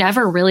 I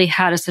never really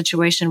had a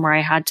situation where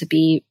I had to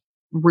be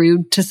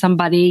rude to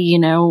somebody.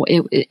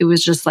 It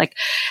was just like,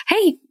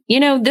 hey,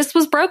 this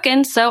was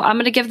broken, so I'm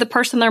going to give the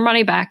person their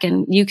money back,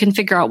 and you can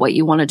figure out what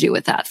you want to do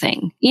with that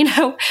thing.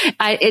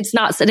 It's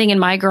not sitting in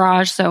my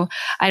garage, so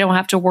I don't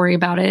have to worry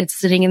about it. It's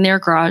sitting in their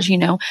garage,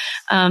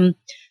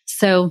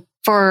 So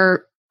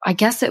for, I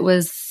guess it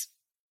was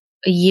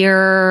a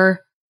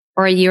year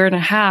or a year and a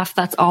half,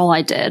 that's all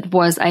I did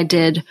was I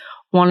did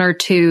 1 or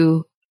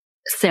 2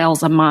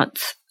 sales a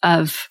month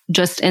of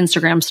just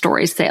Instagram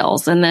story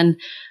sales. And then,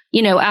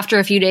 after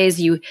a few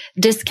days, you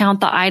discount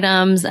the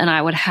items, and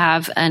I would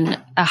have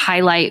a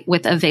highlight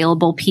with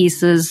available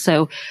pieces.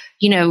 So,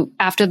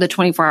 after the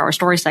 24-hour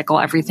story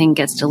cycle, everything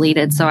gets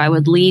deleted. So I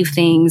would leave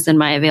things in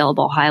my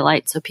available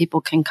highlights so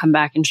people can come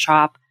back and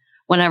shop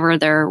whenever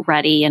they're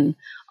ready and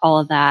all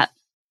of that.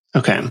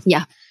 Okay.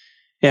 Yeah.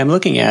 Yeah, I'm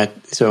looking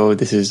at, so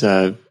this is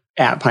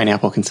at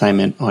Pineapple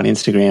Consignment on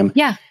Instagram.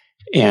 Yeah.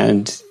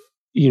 And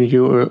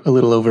you're a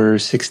little over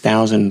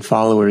 6,000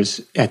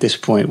 followers at this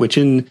point, which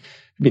I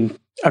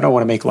don't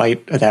want to make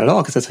light of that at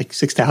all, because that's like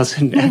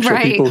 6,000 actual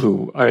people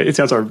who it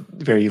sounds are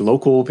very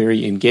local,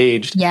 very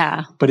engaged.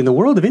 Yeah. But in the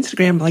world of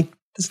Instagram,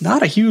 it's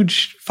not a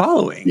huge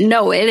following.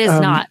 No, it is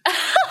not.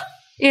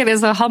 It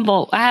is I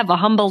have a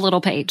humble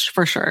little page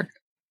for sure.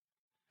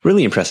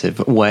 Really impressive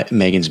what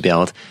Megan's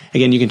built.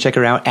 Again, you can check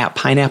her out at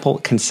Pineapple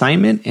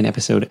Consignment in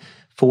episode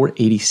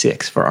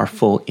 486 for our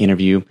full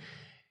interview.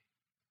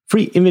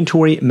 Free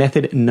inventory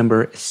method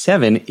number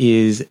 7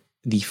 is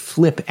the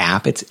Flip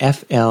app. It's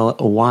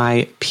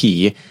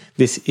FLYP.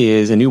 This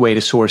is a new way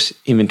to source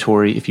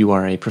inventory if you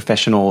are a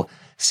professional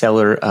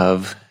seller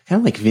of kind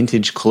of like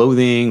vintage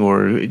clothing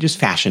or just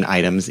fashion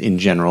items in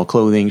general,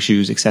 clothing,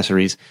 shoes,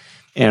 accessories.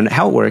 And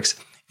how it works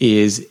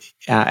is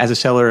as a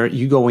seller,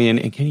 you go in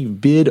and can you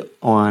bid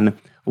on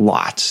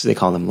lots. They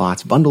call them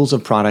lots, bundles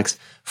of products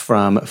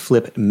from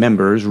Flip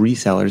members,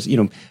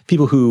 resellers,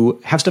 people who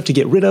have stuff to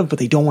get rid of, but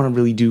they don't want to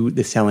really do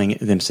the selling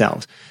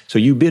themselves. So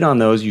you bid on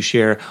those, you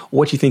share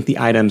what you think the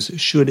items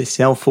should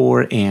sell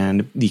for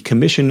and the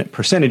commission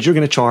percentage you're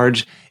going to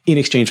charge in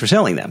exchange for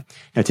selling them.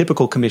 Now,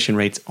 typical commission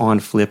rates on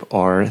Flip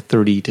are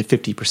 30 to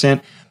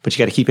 50%, but you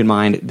got to keep in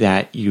mind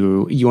that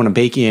you want to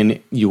bake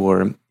in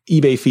your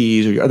eBay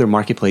fees or your other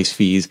marketplace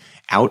fees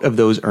out of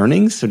those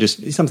earnings. So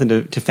just something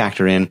to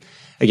factor in.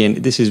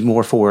 Again, this is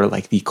more for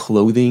like the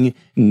clothing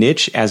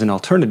niche as an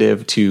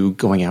alternative to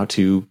going out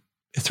to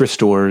thrift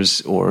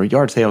stores or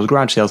yard sales,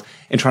 garage sales,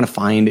 and trying to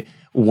find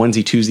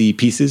onesie twosie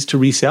pieces to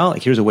resell.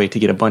 Like here's a way to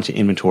get a bunch of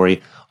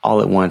inventory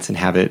all at once and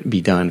have it be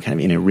done kind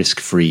of in a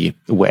risk-free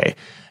way.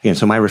 Again,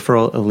 so my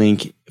referral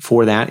link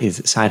for that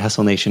is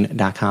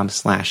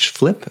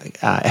sidehustlenation.com/flip,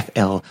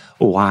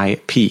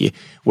 FLYP,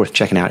 worth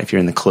checking out if you're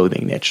in the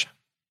clothing niche.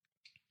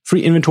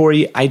 Free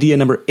inventory idea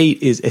number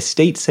 8 is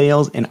estate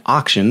sales and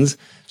auctions.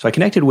 So I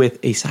connected with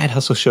a Side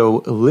Hustle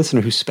Show listener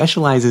who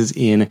specializes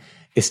in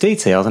estate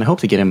sales, and I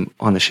hope to get him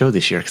on the show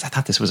this year because I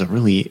thought this was a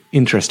really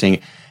interesting,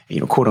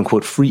 quote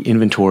unquote, free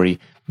inventory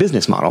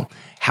business model.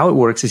 How it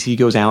works is he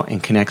goes out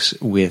and connects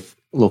with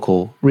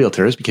local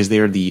realtors because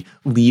they're the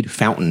lead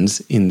fountains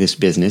in this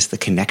business, the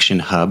connection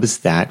hubs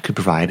that could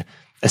provide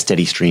a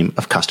steady stream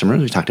of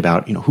customers. We talked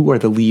about, who are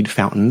the lead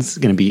fountains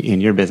going to be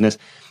in your business.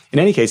 In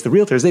any case, the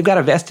realtors, they've got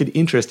a vested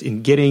interest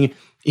in getting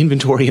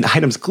inventory and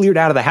items cleared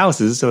out of the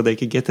houses so they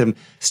could get them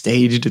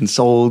staged and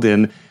sold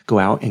and go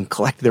out and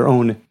collect their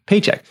own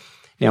paycheck.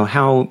 Now,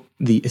 how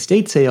the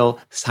estate sale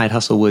side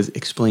hustle was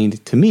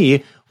explained to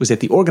me was that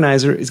the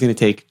organizer is going to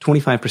take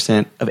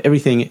 25% of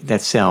everything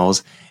that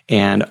sells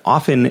and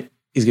often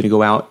is going to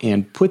go out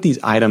and put these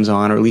items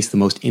on, or at least the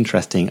most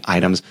interesting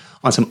items,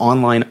 on some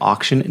online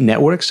auction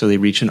networks so they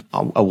reach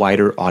a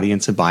wider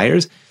audience of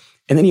buyers.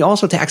 And then he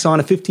also tacks on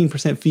a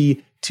 15%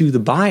 fee to the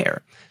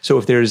buyer. So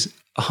if there's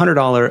a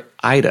 $100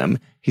 item,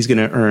 he's going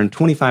to earn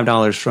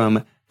 $25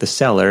 from the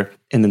seller,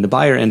 and then the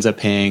buyer ends up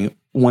paying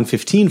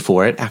 $115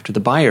 for it after the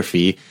buyer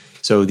fee.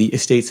 So the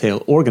estate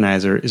sale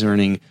organizer is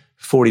earning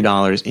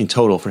 $40 in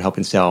total for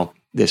helping sell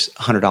this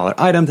 $100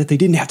 item that they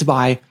didn't have to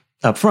buy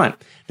up front.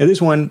 Now,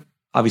 this one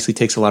obviously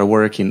takes a lot of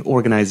work in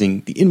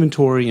organizing the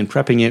inventory and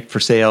prepping it for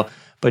sale,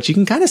 but you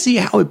can kind of see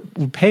how it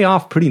would pay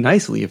off pretty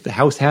nicely if the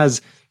house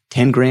has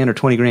 10 grand or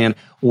 20 grand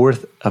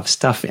worth of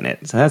stuff in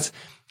it. So that's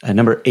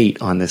number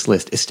 8 on this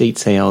list, estate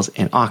sales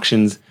and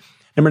auctions.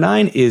 Number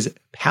 9 is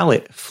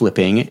pallet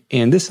flipping.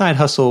 And this side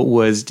hustle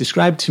was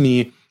described to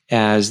me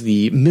as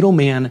the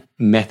middleman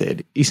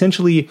method,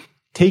 essentially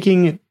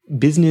taking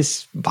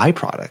business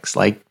byproducts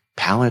like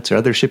pallets or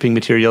other shipping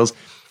materials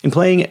and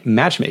playing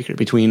matchmaker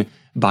between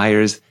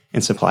buyers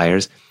and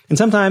suppliers. And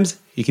sometimes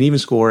you can even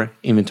score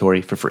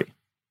inventory for free.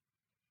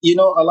 A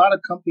lot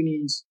of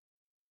companies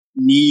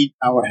need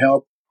our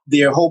help.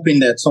 They're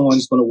hoping that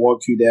someone's going to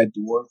walk through their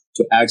door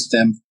to ask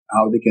them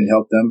how they can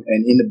help them.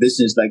 And in the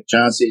business, like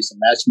John said, it's a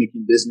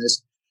matchmaking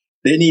business.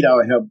 They need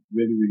our help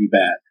really, really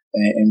bad.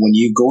 And when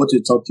you go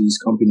to talk to these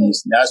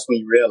companies, that's when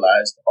you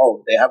realize,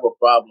 they have a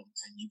problem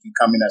and you can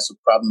come in as a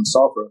problem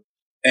solver.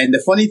 And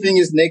the funny thing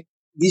is, Nick,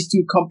 these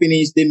two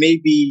companies, they may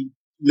be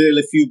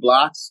literally a few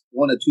blocks,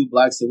 1 or 2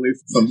 blocks away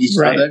from each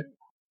other.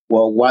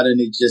 Well, why don't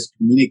they just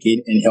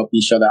communicate and help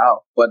each other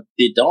out? But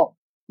they don't,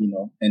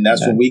 and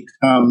that's when we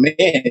come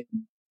in.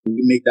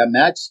 We make that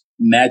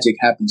magic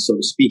happen, so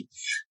to speak.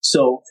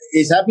 So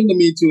it's happened to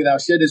me too, and I'll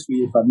share this with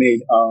you if I may.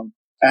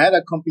 I had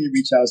a company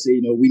reach out and say,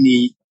 we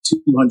need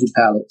 200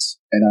 pallets.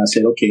 And I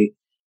said, okay.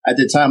 At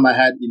the time I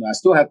had, I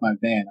still have my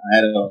van. I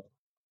had a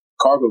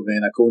cargo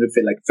van. I could only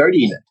fit like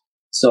 30 in it.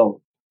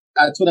 So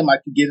I told them I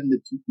could get in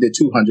the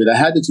 200. I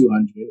had the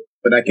 200,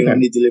 but I can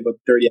only deliver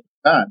 30 at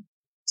a time.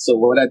 So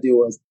what I did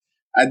was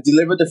I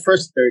delivered the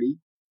first 30.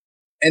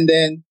 And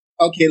then,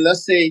 okay,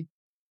 let's say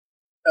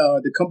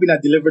the company I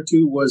delivered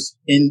to was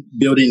in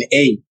building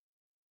A.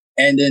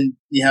 And then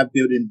you have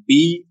building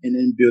B and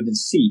then building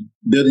C.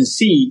 Building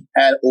C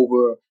had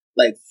over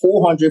like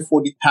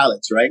 440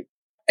 pallets, right?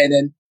 And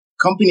then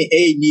company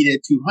A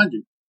needed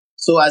 200.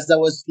 So as I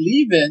was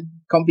leaving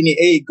company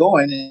A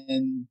going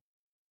and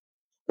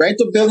right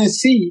to building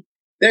C,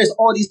 there's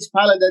all these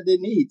pallets that they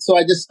need. So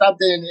I just stopped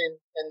there and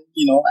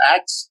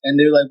asked, and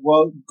they're like,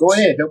 well, go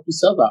ahead, help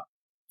yourself out.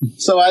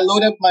 So I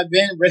loaded up my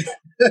van,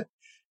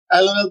 I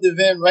loaded up the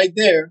van right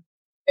there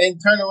and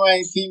turned around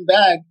and came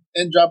back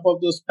and dropped off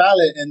those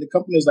pallets. And the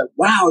company was like,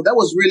 wow, that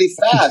was really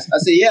fast. I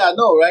said, yeah, I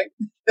know, right?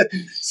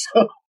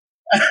 So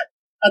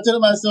I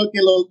told myself,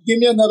 okay, look, give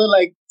me another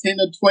like 10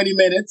 or 20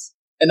 minutes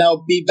and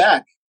I'll be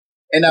back.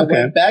 And I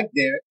went back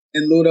there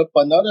and loaded up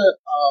another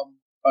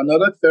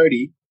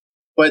 30.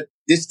 But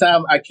this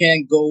time I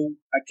can't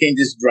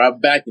just drive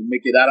back and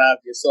make it out of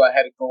here. So I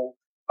had to go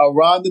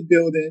around the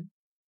building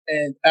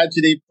and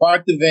actually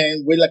park the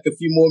van, wait like a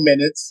few more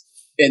minutes,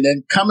 and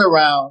then come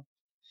around.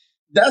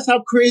 That's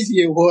how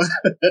crazy it was.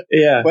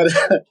 Yeah. But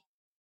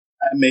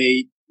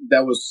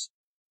that was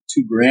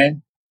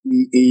 $2,000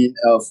 in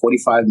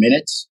 45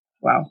 minutes.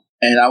 Wow.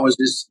 And I was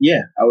just,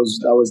 I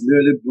was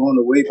literally blown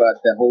away by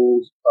the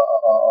whole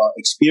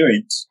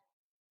experience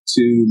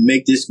to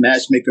make this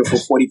matchmaker for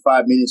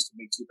 45 minutes to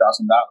make $2,000.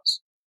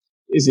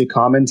 Is it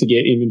common to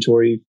get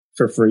inventory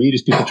for free?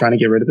 Just people trying to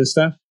get rid of this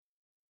stuff?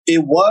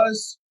 It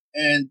was,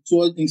 and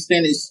to an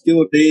extent it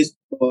still is,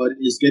 but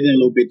it's getting a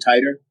little bit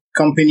tighter.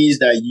 Companies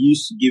that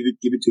used to give it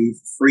to you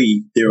for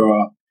free, they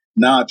are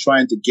now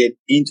trying to get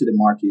into the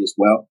market as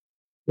well.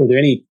 Were there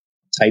any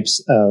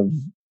types of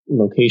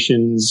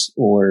locations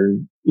or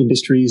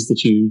industries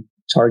that you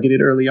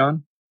targeted early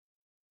on?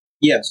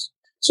 Yes.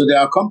 So there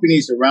are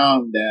companies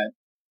around that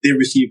they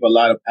receive a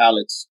lot of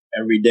pallets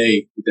every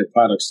day with their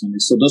products on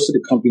it. So those are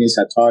the companies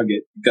I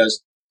target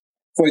because,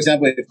 for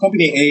example, if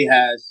company A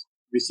has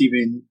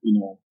receiving,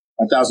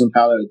 1,000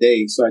 pallets a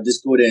day, so I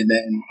just go there and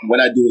then what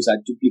I do is I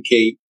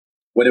duplicate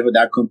whatever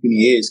that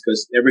company is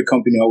because every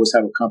company always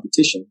have a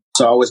competition.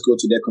 So I always go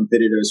to their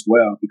competitor as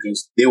well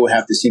because they will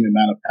have the same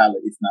amount of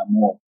pallet, if not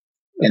more.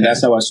 Okay. And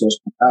that's how I source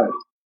my pallet.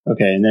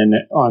 Okay. And then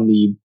on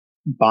the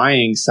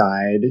buying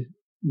side,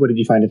 what did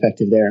you find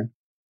effective there?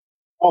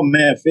 Oh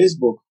man,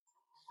 Facebook.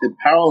 The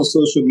power of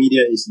social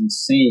media is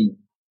insane.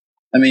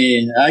 I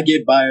mean, I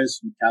get buyers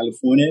from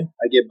California.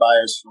 I get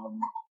buyers from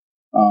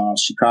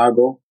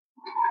Chicago.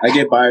 I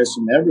get buyers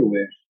from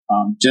everywhere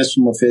just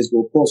from a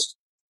Facebook post.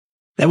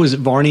 That was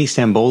Varney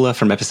Sambola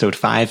from episode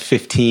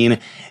 515.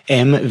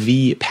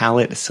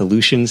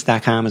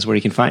 MVPalletSolutions.com is where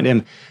you can find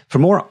him. For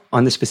more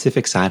on the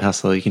specific side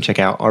hustle, you can check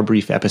out our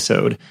brief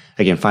episode,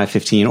 again,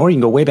 515, or you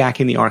can go way back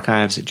in the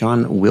archives.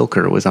 John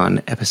Wilker was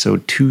on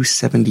episode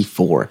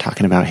 274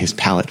 talking about his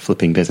pallet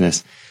flipping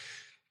business.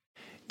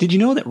 Did you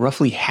know that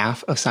roughly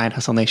half of Side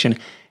Hustle Nation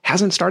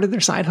hasn't started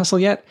their side hustle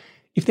yet?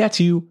 If that's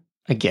you,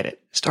 I get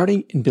it.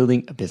 Starting and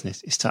building a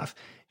business is tough.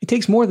 It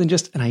takes more than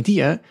just an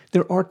idea.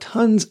 There are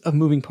tons of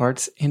moving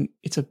parts, and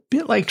it's a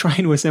bit like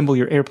trying to assemble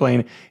your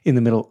airplane in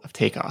the middle of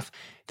takeoff.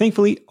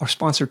 Thankfully, our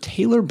sponsor,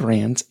 Tailor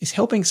Brands, is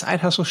helping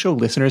Side Hustle Show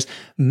listeners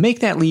make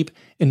that leap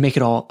and make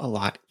it all a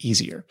lot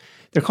easier.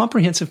 Their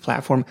comprehensive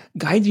platform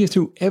guides you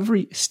through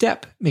every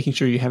step, making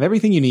sure you have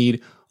everything you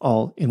need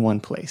all in one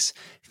place.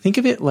 Think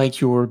of it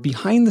like your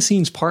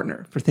behind-the-scenes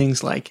partner for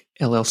things like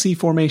LLC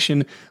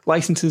formation,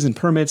 licenses and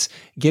permits,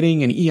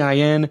 getting an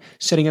EIN,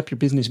 setting up your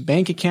business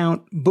bank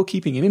account,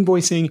 bookkeeping and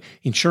invoicing,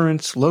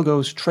 insurance,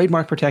 logos,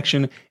 trademark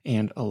protection,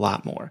 and a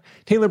lot more.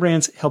 Tailor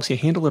Brands helps you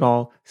handle it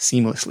all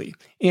seamlessly.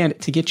 And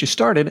to get you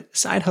started,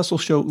 Side Hustle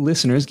Show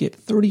listeners get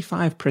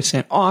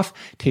 35% off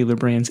Tailor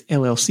Brands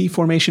LLC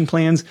formation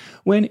plans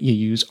when you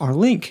use our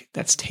link.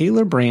 That's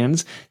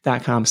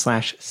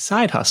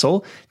tailorbrands.com/side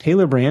hustle.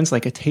 Tailor Brands,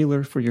 like a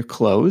tailor for your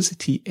clothes,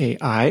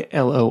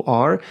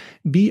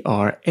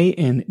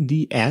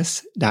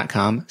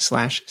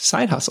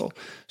 TAILORBRANDS.com/side hustle.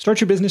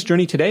 Start your business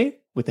journey today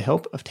with the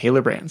help of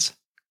Tailor Brands.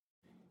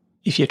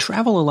 If you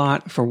travel a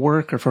lot for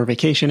work or for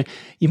vacation,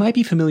 you might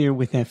be familiar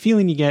with that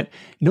feeling you get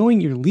knowing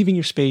you're leaving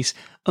your space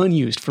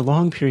unused for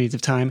long periods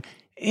of time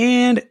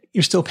and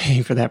you're still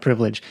paying for that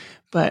privilege.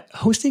 But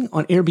hosting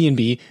on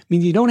Airbnb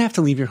means you don't have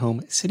to leave your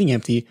home sitting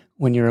empty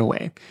when you're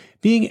away.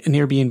 Being an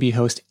Airbnb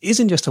host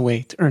isn't just a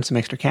way to earn some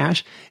extra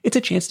cash. It's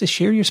a chance to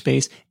share your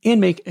space and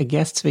make a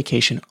guest's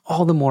vacation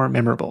all the more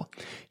memorable.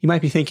 You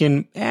might be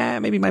thinking,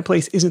 maybe my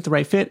place isn't the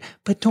right fit,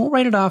 but don't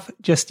write it off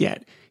just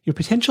yet. Your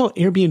potential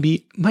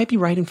Airbnb might be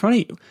right in front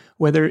of you.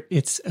 Whether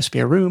it's a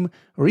spare room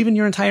or even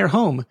your entire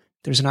home,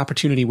 there's an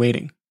opportunity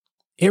waiting.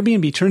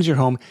 Airbnb turns your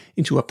home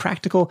into a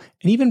practical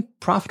and even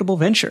profitable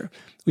venture.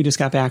 We just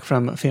got back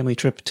from a family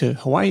trip to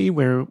Hawaii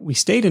where we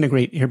stayed in a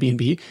great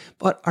Airbnb,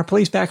 but our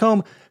place back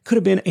home could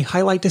have been a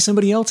highlight to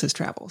somebody else's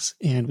travels,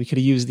 and we could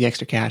have used the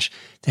extra cash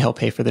to help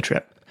pay for the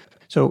trip.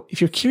 So if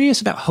you're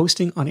curious about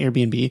hosting on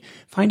Airbnb,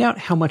 find out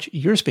how much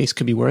your space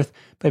could be worth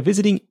by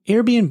visiting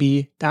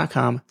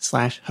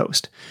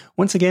airbnb.com/host.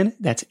 Once again,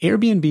 that's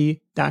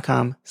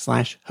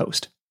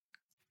airbnb.com/host.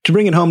 To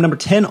bring it home, number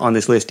 10 on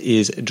this list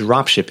is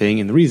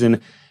dropshipping. And the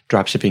reason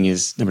dropshipping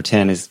is number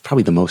 10 is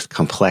probably the most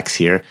complex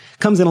here.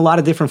 Comes in a lot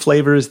of different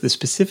flavors. The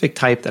specific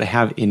type that I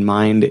have in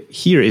mind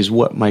here is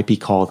what might be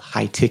called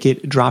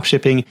high-ticket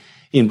dropshipping.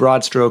 In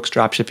broad strokes,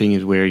 dropshipping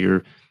is where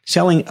you're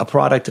selling a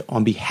product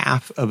on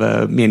behalf of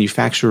a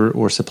manufacturer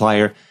or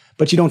supplier,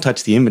 but you don't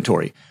touch the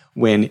inventory.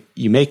 When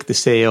you make the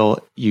sale,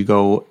 you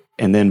go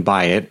and then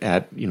buy it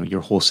at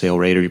your wholesale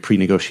rate or your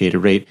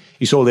pre-negotiated rate.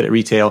 You sold it at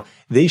retail.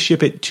 They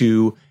ship it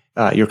to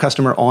your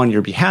customer on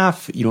your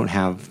behalf. You don't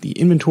have the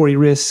inventory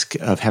risk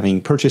of having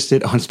purchased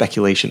it on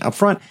speculation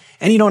upfront,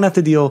 and you don't have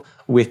to deal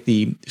with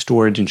the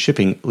storage and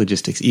shipping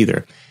logistics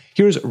either.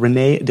 Here's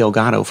Rene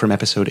Delgado from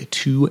episode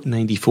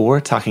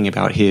 294 talking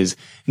about his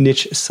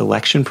niche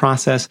selection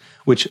process,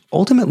 which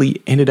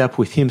ultimately ended up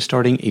with him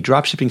starting a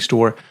dropshipping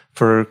store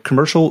for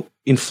commercial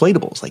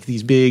inflatables, like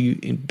these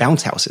big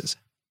bounce houses.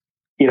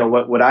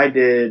 What I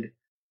did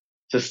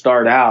to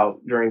start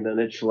out during the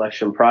niche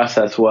selection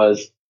process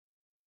was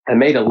I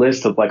made a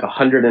list of like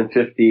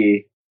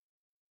 150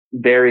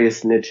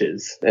 various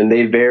niches, and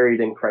they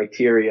varied in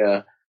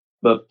criteria,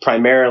 but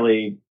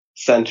primarily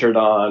centered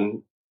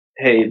on,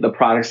 hey, the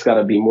product's got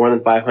to be more than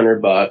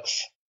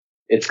 $500.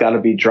 It's got to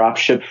be drop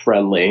ship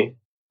friendly.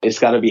 It's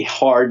got to be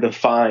hard to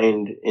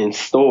find in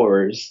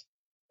stores,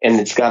 and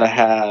it's got to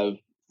have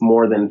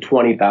more than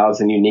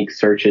 20,000 unique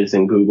searches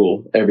in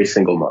Google every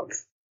single month.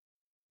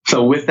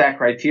 So with that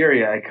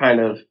criteria, I kind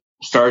of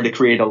started to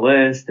create a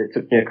list. It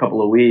took me a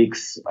couple of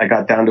weeks. I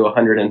got down to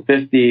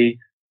 150,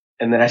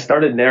 and then I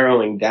started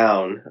narrowing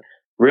down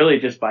really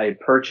just by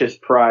purchase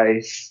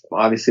price.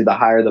 Obviously, the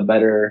higher, the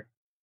better.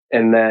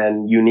 And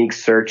then unique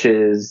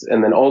searches.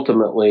 And then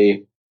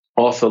ultimately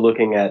also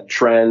looking at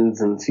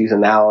trends and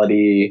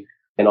seasonality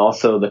and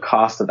also the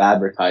cost of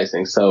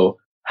advertising. So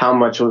how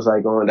much was I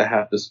going to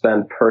have to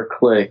spend per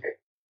click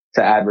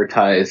to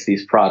advertise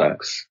these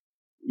products?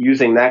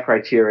 Using that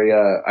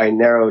criteria, I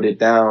narrowed it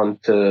down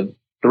to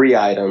 3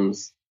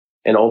 items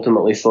and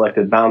ultimately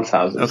selected bounce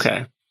houses.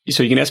 Okay.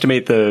 So you can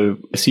estimate the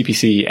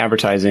CPC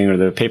advertising or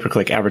the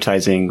pay-per-click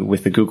advertising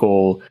with the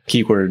Google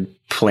keyword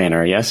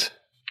planner, yes?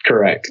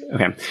 Correct.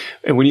 Okay.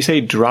 And when you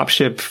say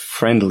dropship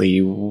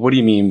friendly, what do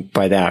you mean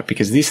by that?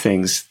 Because these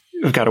things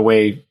have got to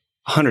weigh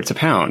hundreds of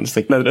pounds.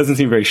 Like, that doesn't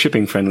seem very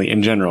shipping friendly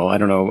in general. I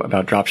don't know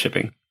about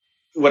dropshipping.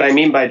 What I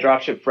mean by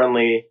dropship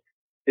friendly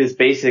is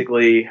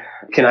basically,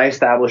 can I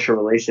establish a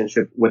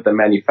relationship with the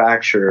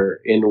manufacturer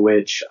in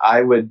which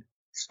I would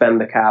spend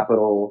the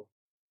capital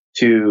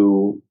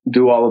to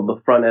do all of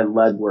the front end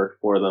legwork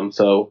for them?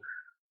 So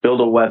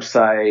build a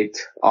website,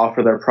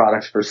 offer their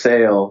products for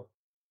sale,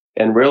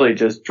 and really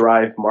just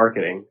drive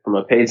marketing from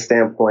a paid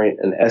standpoint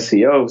and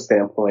SEO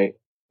standpoint.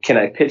 Can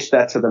I pitch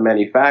that to the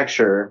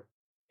manufacturer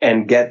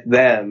and get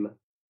them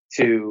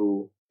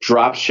to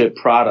drop ship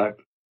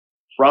product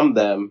from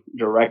them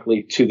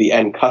directly to the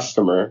end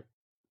customer?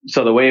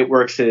 So the way it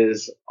works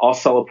is I'll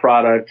sell a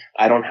product.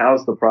 I don't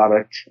house the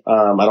product.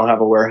 I don't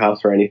have a warehouse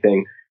or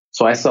anything.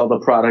 So I sell the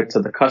product to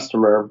the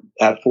customer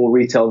at full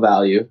retail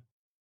value.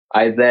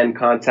 I then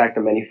contact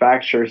the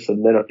manufacturer,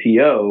 submit a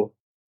PO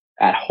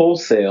at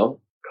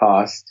wholesale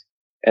cost,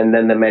 and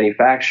then the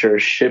manufacturer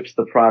ships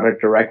the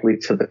product directly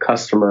to the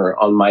customer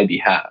on my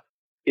behalf.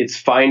 It's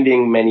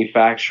finding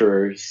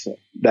manufacturers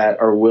that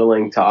are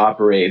willing to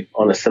operate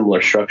on a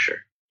similar structure.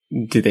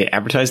 Did they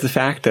advertise the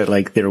fact that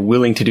like they're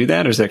willing to do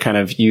that? Or is that kind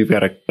of, you've got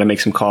to make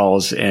some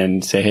calls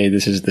and say, hey,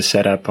 this is the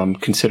setup I'm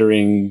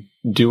considering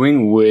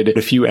doing. Would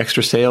a few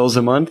extra sales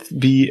a month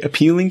be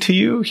appealing to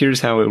you?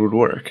 Here's how it would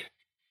work.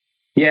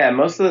 Yeah,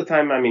 most of the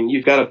time, I mean,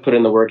 you've got to put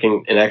in the work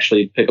and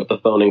actually pick up the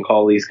phone and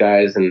call these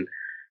guys and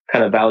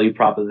kind of value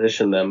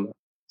proposition them.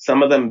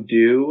 Some of them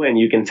do, and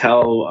you can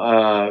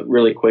tell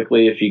really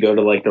quickly if you go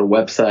to like their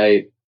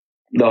website.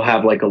 They'll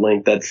have like a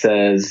link that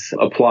says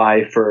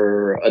apply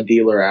for a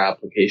dealer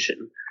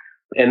application.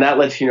 And that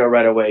lets you know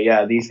right away,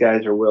 yeah, these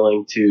guys are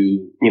willing to,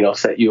 you know,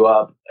 set you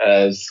up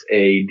as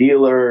a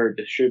dealer,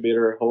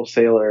 distributor,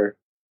 wholesaler.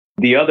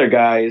 The other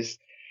guys,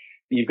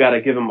 you've got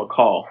to give them a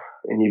call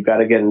and you've got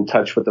to get in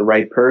touch with the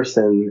right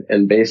person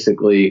and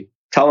basically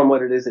tell them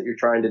what it is that you're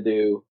trying to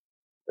do,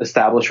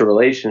 establish a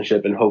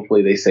relationship, and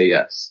hopefully they say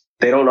yes.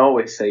 They don't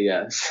always say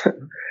yes,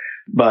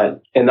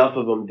 but enough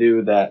of them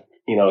do that,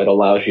 you know, it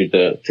allows you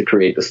to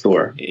create the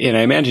store. And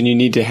I imagine you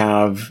need to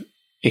have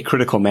a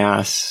critical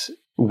mass.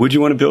 Would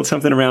you want to build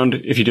something around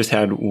if you just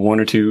had 1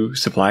 or 2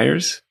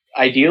 suppliers?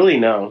 Ideally,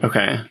 no.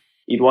 Okay.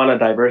 You'd want to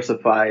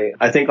diversify.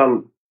 I think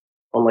on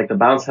like the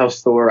Bounce House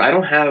store, I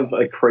don't have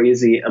a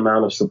crazy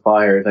amount of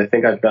suppliers. I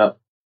think I've got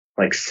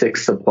like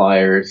 6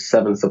 suppliers,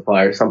 7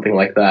 suppliers, something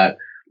like that.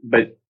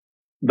 But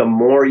the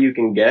more you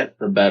can get,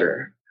 the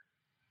better.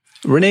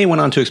 Renee went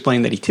on to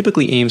explain that he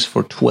typically aims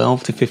for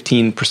 12 to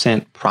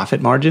 15%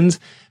 profit margins,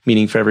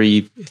 meaning for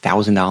every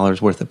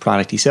 $1,000 worth of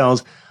product he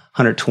sells,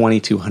 120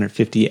 to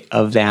 150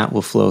 of that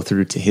will flow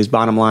through to his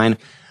bottom line.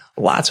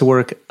 Lots of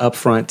work up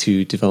front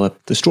to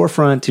develop the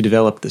storefront, to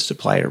develop the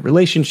supplier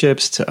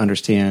relationships, to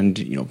understand,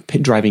 you know,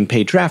 driving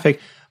paid traffic,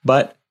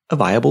 but a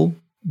viable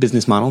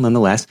business model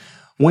nonetheless.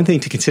 One thing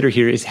to consider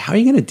here is how are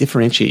you going to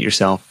differentiate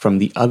yourself from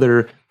the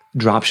other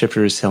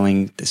dropshippers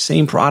selling the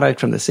same product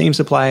from the same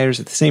suppliers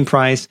at the same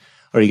price?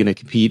 Are you going to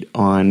compete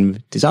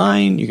on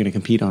design? You're going to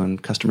compete on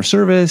customer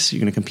service?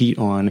 You're going to compete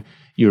on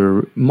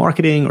your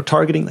marketing or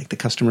targeting, like the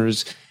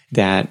customers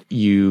that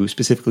you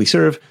specifically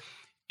serve?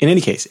 In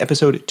any case,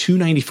 episode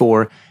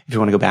 294, if you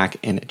want to go back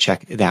and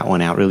check that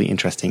one out, really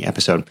interesting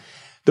episode.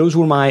 Those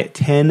were my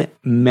 10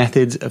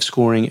 methods of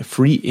scoring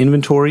free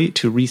inventory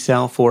to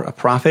resell for a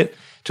profit.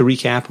 To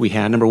recap, we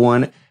had number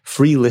 1,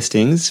 free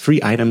listings, free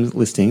item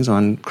listings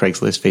on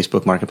Craigslist,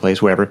 Facebook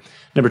Marketplace, wherever.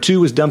 Number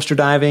 2 was dumpster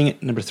diving.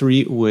 Number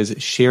 3 was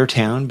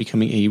ShareTown,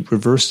 becoming a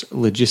reverse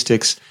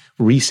logistics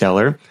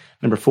reseller.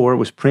 Number 4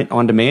 was print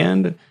on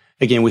demand.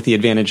 Again, with the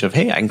advantage of,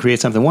 hey, I can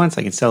create something once,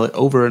 I can sell it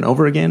over and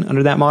over again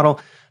under that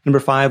model. Number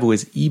 5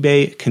 was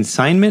eBay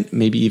consignment,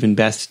 maybe even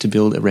best to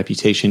build a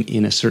reputation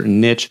in a certain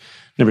niche.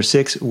 Number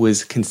 6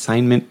 was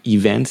consignment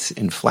events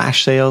and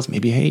flash sales.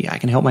 Maybe, hey, I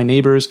can help my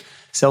neighbors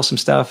sell some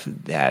stuff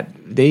that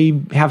they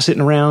have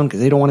sitting around because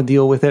they don't want to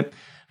deal with it.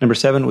 Number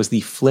 7 was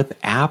the Flip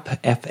app,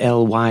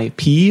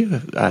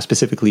 FLYP,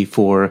 specifically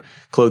for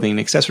clothing and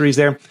accessories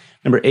there.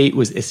 Number 8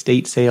 was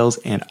estate sales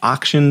and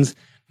auctions.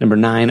 Number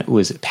 9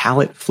 was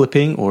pallet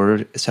flipping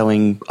or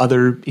selling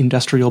other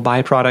industrial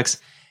byproducts.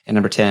 And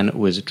number 10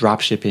 was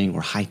drop shipping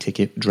or high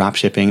ticket drop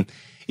shipping.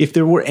 If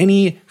there were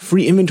any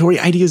free inventory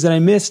ideas that I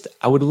missed,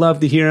 I would love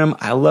to hear them.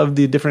 I love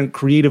the different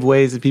creative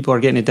ways that people are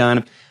getting it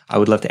done. I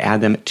would love to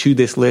add them to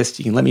this list.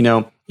 You can let me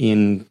know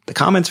in the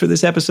comments for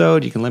this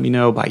episode. You can let me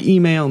know by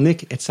email,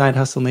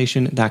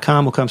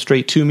 nick@sidehustlenation.com. Will come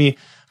straight to me.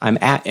 I'm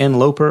at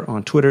nloper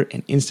on Twitter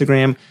and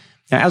Instagram.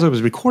 Now, as I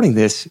was recording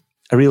this,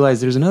 I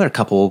realized there's another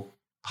couple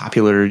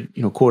popular,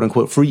 quote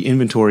unquote, free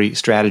inventory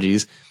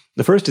strategies.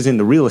 The first is in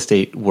the real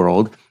estate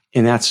world,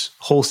 and that's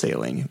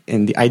wholesaling.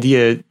 And the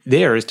idea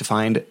there is to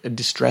find a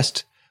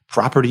distressed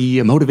property,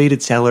 a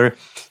motivated seller.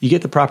 You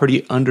get the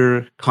property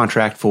under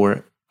contract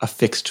for a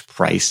fixed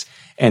price,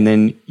 and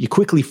then you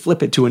quickly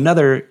flip it to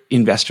another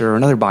investor or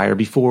another buyer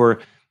before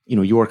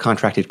your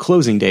contracted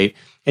closing date,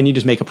 and you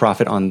just make a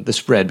profit on the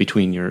spread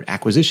between your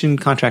acquisition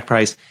contract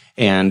price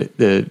and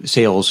the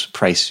sales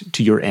price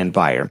to your end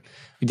buyer.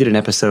 We did an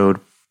episode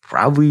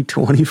probably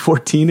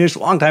 2014-ish,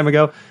 long time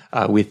ago,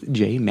 with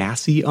Jay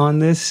Massey on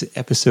this,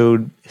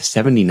 episode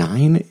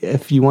 79.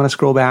 If you want to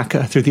scroll back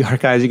through the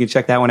archives, you can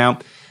check that one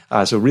out.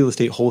 So real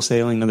estate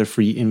wholesaling, another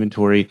free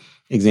inventory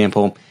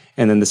example.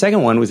 And then the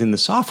second one was in the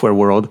software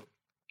world,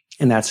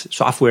 and that's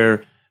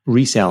software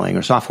reselling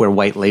or software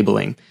white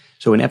labeling.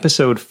 So in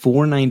episode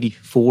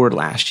 494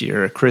 last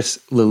year, Chris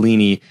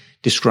Lellini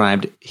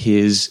described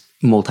his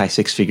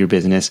multi-six-figure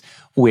business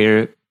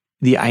where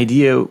the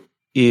idea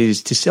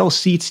is to sell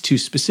seats to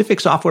specific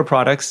software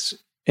products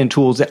and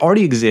tools that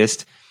already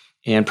exist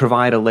and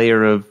provide a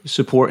layer of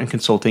support and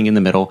consulting in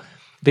the middle.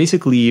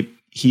 Basically,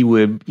 he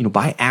would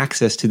buy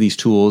access to these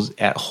tools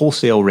at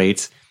wholesale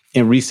rates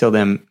and resell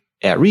them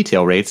at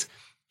retail rates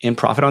and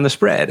profit on the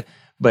spread.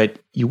 But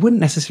you wouldn't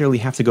necessarily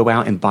have to go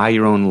out and buy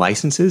your own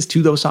licenses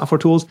to those software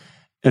tools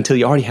until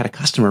you already had a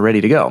customer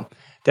ready to go.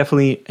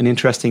 Definitely an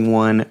interesting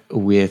one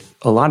with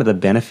a lot of the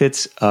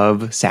benefits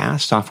of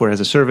SaaS, software as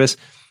a service,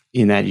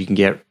 in that you can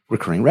get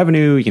recurring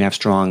revenue, you can have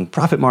strong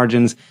profit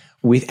margins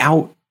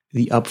without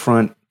the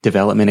upfront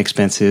development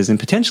expenses and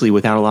potentially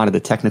without a lot of the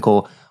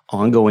technical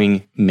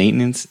ongoing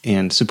maintenance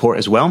and support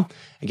as well.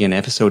 Again,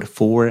 episode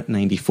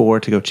 494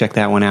 to go check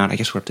that one out. I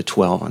guess we're up to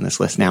 12 on this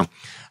list now.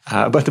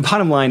 But the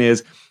bottom line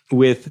is,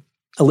 with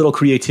a little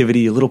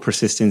creativity, a little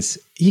persistence,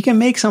 you can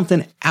make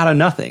something out of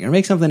nothing or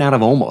make something out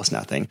of almost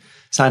nothing.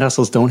 Side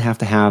hustles don't have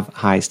to have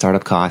high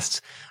startup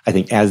costs, I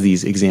think, as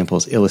these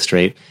examples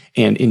illustrate.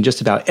 And in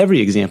just about every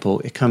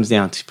example, it comes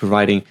down to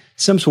providing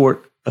some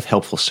sort of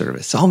helpful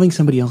service, solving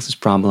somebody else's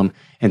problem,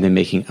 and then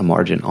making a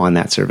margin on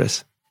that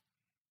service.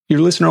 Your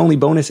listener-only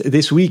bonus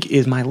this week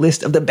is my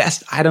list of the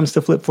best items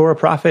to flip for a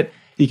profit.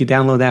 You can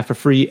download that for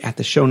free at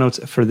the show notes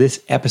for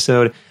this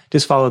episode.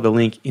 Just follow the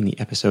link in the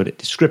episode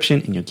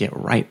description and you'll get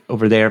right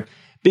over there.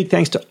 Big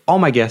thanks to all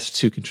my guests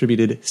who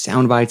contributed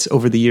sound bites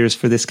over the years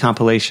for this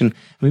compilation.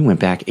 We went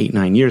back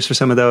 8-9 years for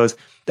some of those.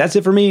 That's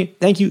it for me.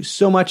 Thank you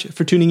so much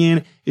for tuning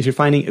in. If you're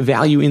finding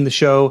value in the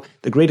show,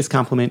 the greatest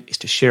compliment is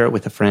to share it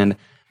with a friend.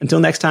 Until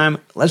next time,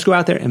 let's go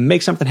out there and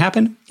make something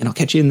happen, and I'll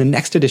catch you in the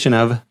next edition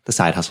of The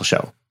Side Hustle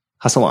Show.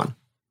 Hustle on.